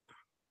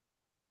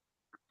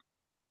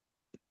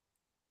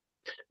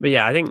 But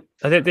yeah, I think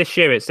this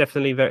year it's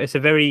definitely it's a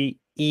very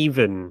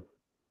even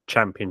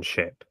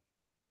championship,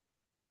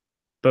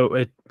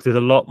 but there's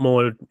a lot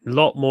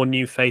more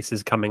new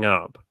faces coming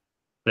up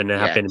than there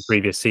have been in Yes.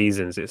 previous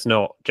seasons. It's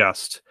not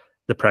just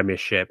the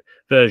Premiership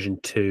version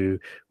 2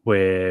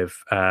 with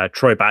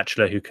Troy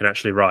Batchelor who can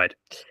actually ride.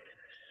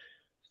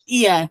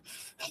 Yeah.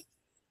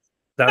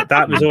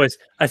 That was always,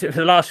 I think, for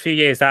the last few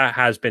years that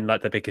has been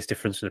like the biggest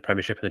difference in the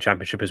Premiership and the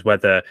Championship is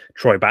whether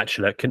Troy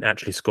Batchelor can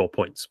actually score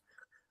points.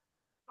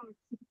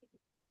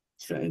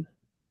 True.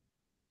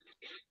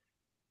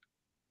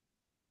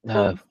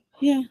 Uh,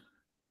 Yeah.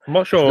 I'm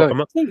not sure. Go- I'm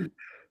not,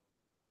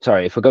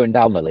 sorry, if we're going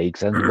down the leagues,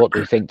 then what do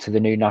we think to the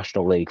new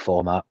National League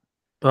format?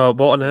 what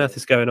on earth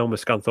is going on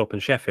with Scunthorpe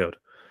and Sheffield?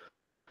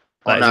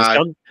 Like,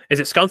 no. is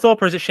it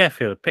Scunthorpe or is it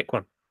Sheffield? Pick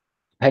one.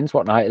 Depends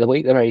what night of the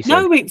week they're racing.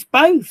 No, it's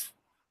both.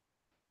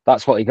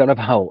 That's what you're going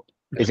about.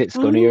 Is it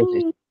Scunny or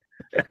is Mm,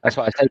 it... That's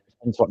what I said.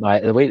 Depends what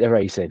night of the week they're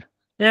racing.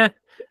 Yeah,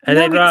 and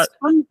no, they'd rather.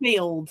 it's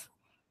Funfield.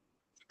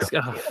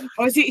 Oh,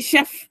 Or is it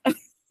Chef?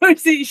 Or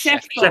is it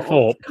Sheffield?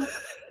 Sheffield.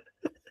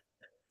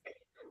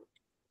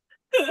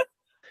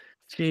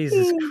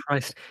 Jesus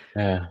Christ.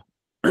 Yeah.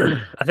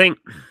 I think.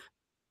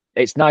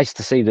 It's nice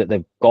to see that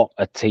they've got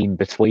a team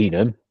between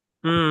them.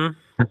 Mm,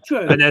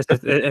 True. and there's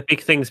a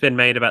big thing's been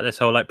made about this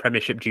whole like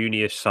Premiership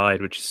Junior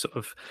side, which is sort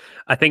of,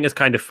 I think, has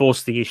kind of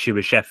forced the issue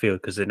with Sheffield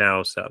because they're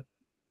now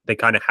they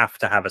kind of have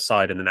to have a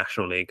side in the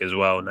National League as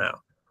well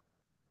now.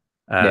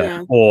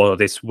 Yeah. Or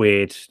this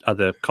weird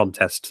other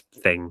contest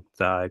thing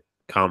that I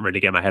can't really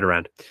get my head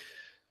around.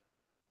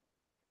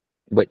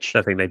 Which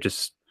I think they've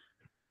just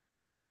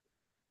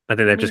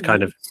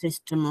kind of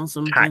system or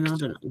something. hacked. I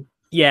don't know.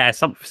 Yeah,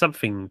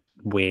 something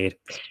weird.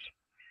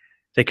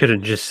 They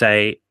couldn't just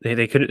say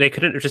they couldn't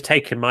have just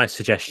taken my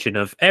suggestion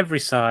of every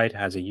side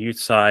has a youth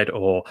side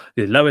or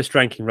the lowest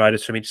ranking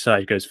riders from each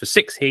side goes for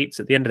 6 heats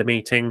at the end of the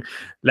meeting.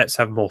 Let's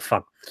have more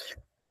fun.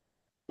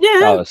 Yeah.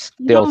 that was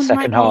the that old would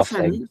second make more half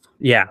thing. sense.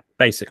 Yeah,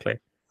 basically.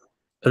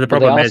 But the Well,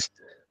 problem they are is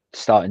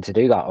starting to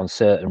do that on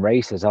certain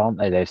races, aren't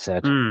they? They've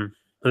said.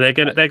 they're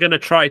gonna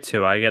try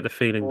to. I get the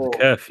feeling Oh. the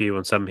curfew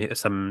on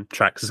some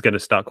tracks is going to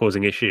start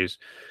causing issues.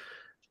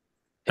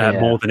 Yeah.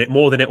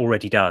 More than it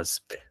already does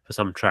for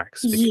some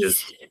tracks. Because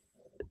Yes.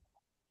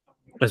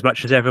 as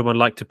much as everyone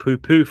liked to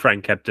poo-poo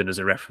Frank Ebden as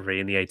a referee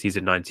in the 80s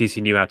and 90s,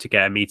 he knew how to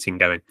get a meeting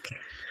going.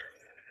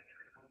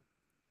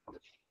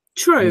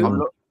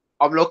 True.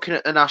 I'm looking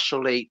at the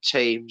National League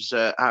teams,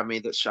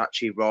 that's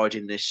actually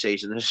riding this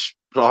season.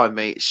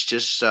 It's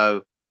just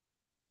so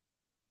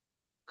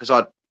because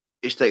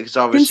obviously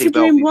Considering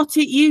Bellevue, what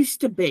it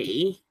used to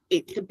be,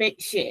 it's a bit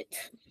shit.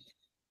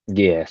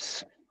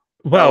 Yes.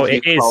 Well, Bellevue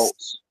it is.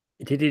 Colts.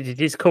 It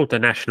is called the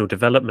National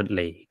Development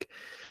League.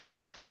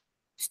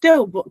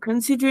 Still, but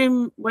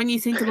considering when you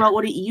think about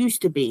what it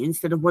used to be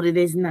instead of what it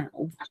is now,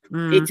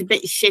 it's a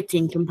bit shit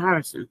in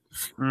comparison.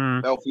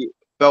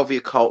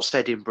 Bellevue Colts,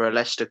 Edinburgh,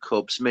 Leicester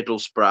Cubs,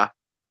 Middlesbrough,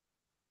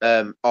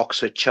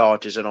 Oxford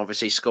Chargers, and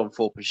obviously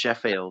Scunthorpe and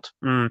Sheffield.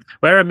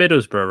 Where are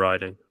Middlesbrough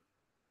riding?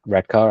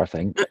 Red car, I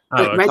think.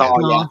 Oh, Red okay.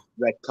 car.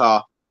 Red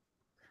car.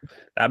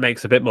 That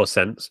makes a bit more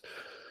sense.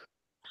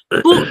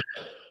 But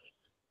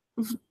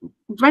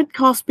Red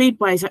Car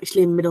Speedway is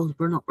actually in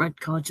Middlesbrough, not Red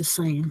Car, just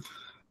saying.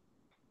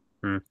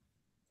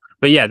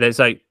 But yeah, there's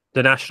like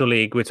the National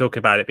League. We're talking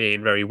about it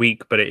being very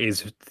weak, but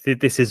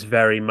this is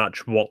very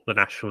much what the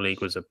National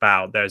League was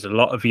about. There's a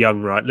lot of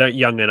young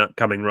and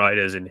upcoming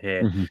riders in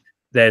here. Mhm.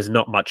 There's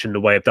not much in the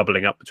way of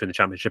doubling up between the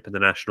Championship and the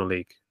National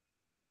League.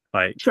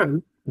 Like,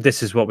 True.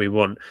 this is what we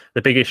want.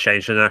 The biggest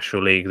change to the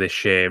National League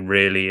this year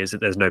really is that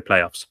there's no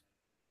playoffs.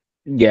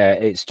 Yeah,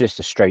 it's just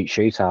a straight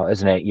shootout,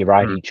 isn't it? You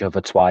ride each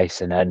other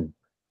twice and then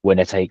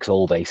winner takes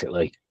all,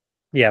 basically.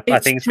 Yeah, I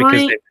It's think it's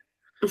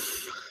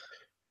because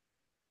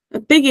a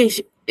big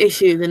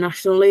issue the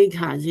National League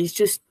has is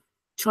just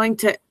trying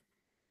to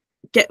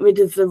get rid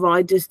of the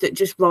riders that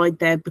just ride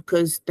there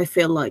because they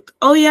feel like,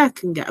 oh yeah, I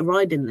can get a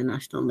ride in the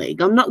National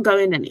League. I'm not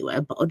going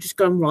anywhere, but I'll just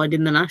go and ride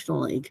in the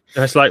National League.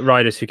 it's like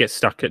riders who get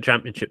stuck at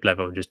Championship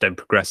level and just don't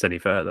progress any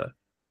further.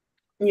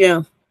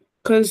 Yeah,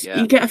 because Yeah.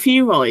 you get a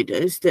few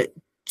riders that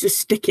just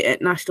stick it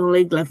at National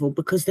League level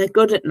because they're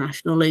good at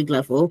National League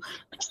level.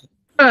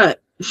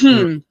 But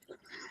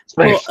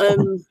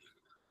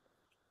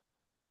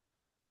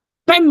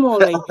Ben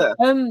Morley.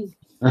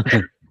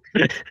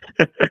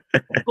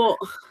 But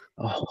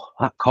Oh,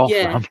 that cough,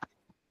 Yeah.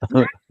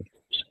 man.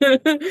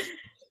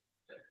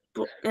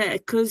 But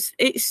because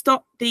it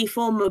stopped the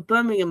former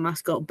Birmingham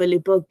mascot Billy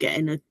Bugg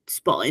getting a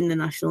spot in the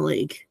National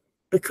League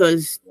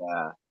because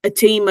Yeah. a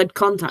team had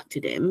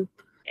contacted him,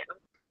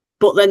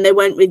 but then they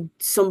went with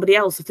somebody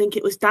else. I think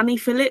it was Danny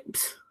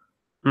Phillips.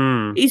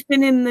 Mm. He's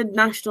been in the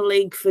National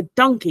League for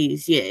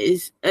donkey's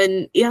years,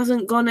 and he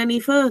hasn't gone any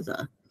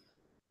further.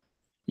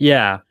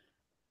 Yeah.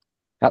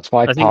 That's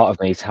why I think- part of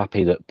me is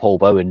happy that Paul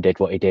Bowen did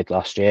what he did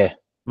last year.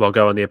 Well,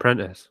 go on The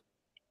Apprentice.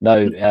 No,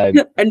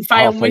 And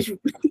failed halfway-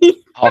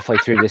 miserably. halfway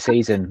through the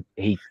season,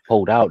 he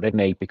pulled out, didn't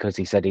he? Because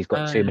he said he's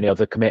got Oh, too yeah. many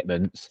other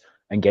commitments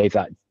and gave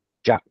that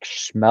Jack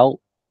Schmelt.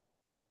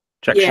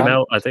 Jack Yeah.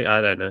 Schmelt, I think.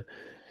 I don't know.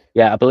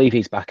 Yeah, I believe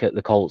he's back at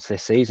the Colts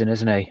this season,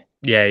 isn't he?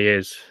 Yeah, he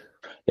is.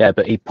 Yeah,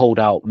 but he pulled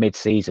out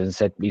mid-season,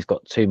 said he's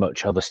got too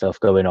much other stuff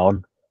going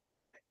on.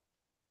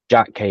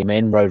 Jack came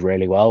in, rode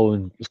really well,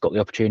 and he's got the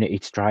opportunity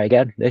to try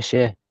again this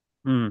year.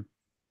 Mm.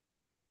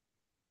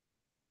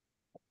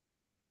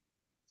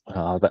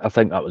 I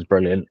think that was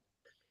brilliant.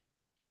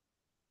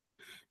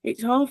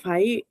 It's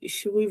 8:30.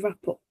 Should we wrap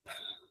up?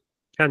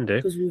 Can do.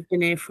 Because we've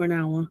been here for an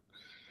hour.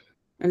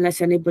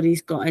 Unless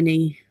anybody's got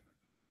anything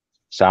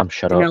Sam,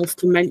 shut up. else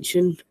to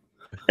mention.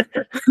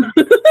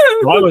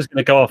 Well, I was going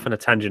to go off on a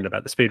tangent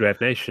about the Speedway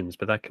of Nations,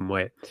 but that can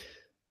wait.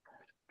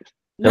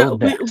 Till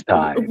next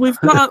time. We've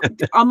got.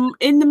 I'm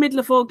in the middle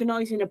of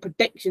organising a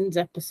predictions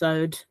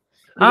episode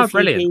with Oh, a few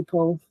brilliant.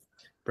 people,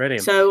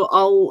 Brilliant. so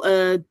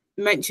I'll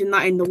mention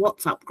that in the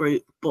WhatsApp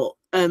group. But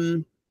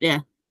yeah,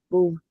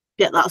 we'll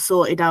get that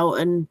sorted out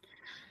and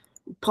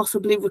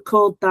possibly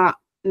record that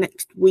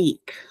next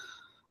week.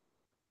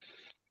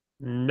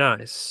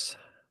 Nice.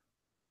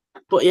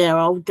 But yeah,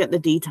 I'll get the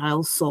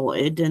details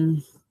sorted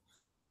and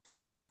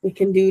we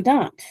can do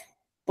that.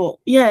 But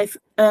yeah, if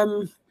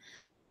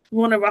we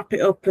want to wrap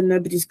it up and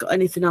nobody's got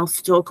anything else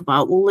to talk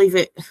about, we'll leave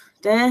it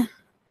there.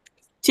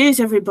 Cheers,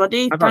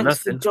 everybody. How about Thanks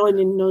for nothing?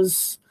 joining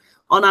us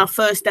on our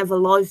first ever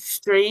live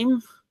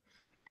stream.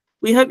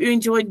 We hope you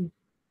enjoyed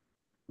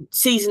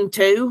season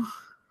 2.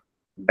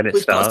 When it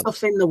We've got starts.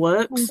 stuff in the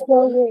works.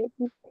 Enjoy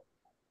it.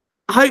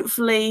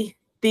 Hopefully,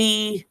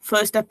 the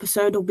first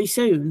episode will be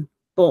soon.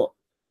 But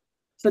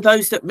for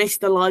those that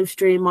missed the live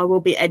stream, I will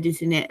be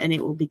editing it and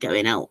it will be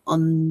going out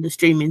on the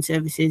streaming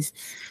services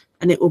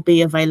and it will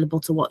be available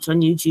to watch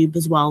on YouTube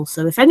as well.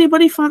 So if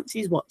anybody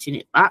fancies watching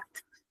it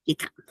back, you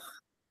can.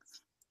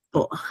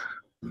 But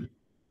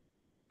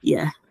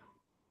yeah.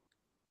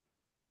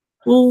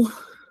 Well,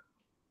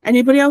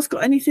 anybody else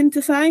got anything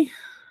to say?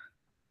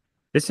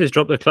 This is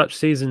Drop the Clutch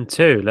season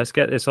 2. Let's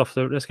get this off.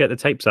 Let's get the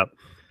tapes up.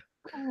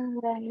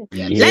 Alright.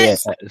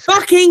 Let's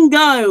fucking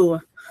go.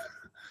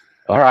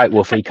 All right,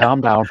 Wolfie, calm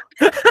down.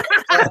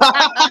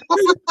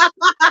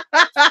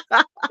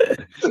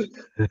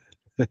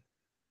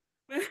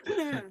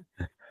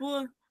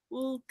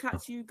 We'll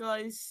catch you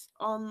guys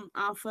on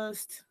our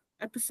first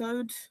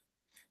episode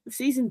of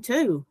season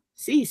 2.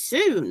 See you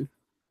soon.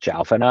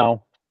 Ciao for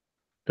now.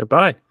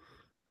 Goodbye.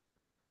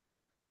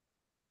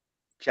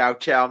 Ciao,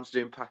 ciao. I'm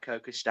doing Paco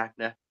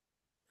Castagna.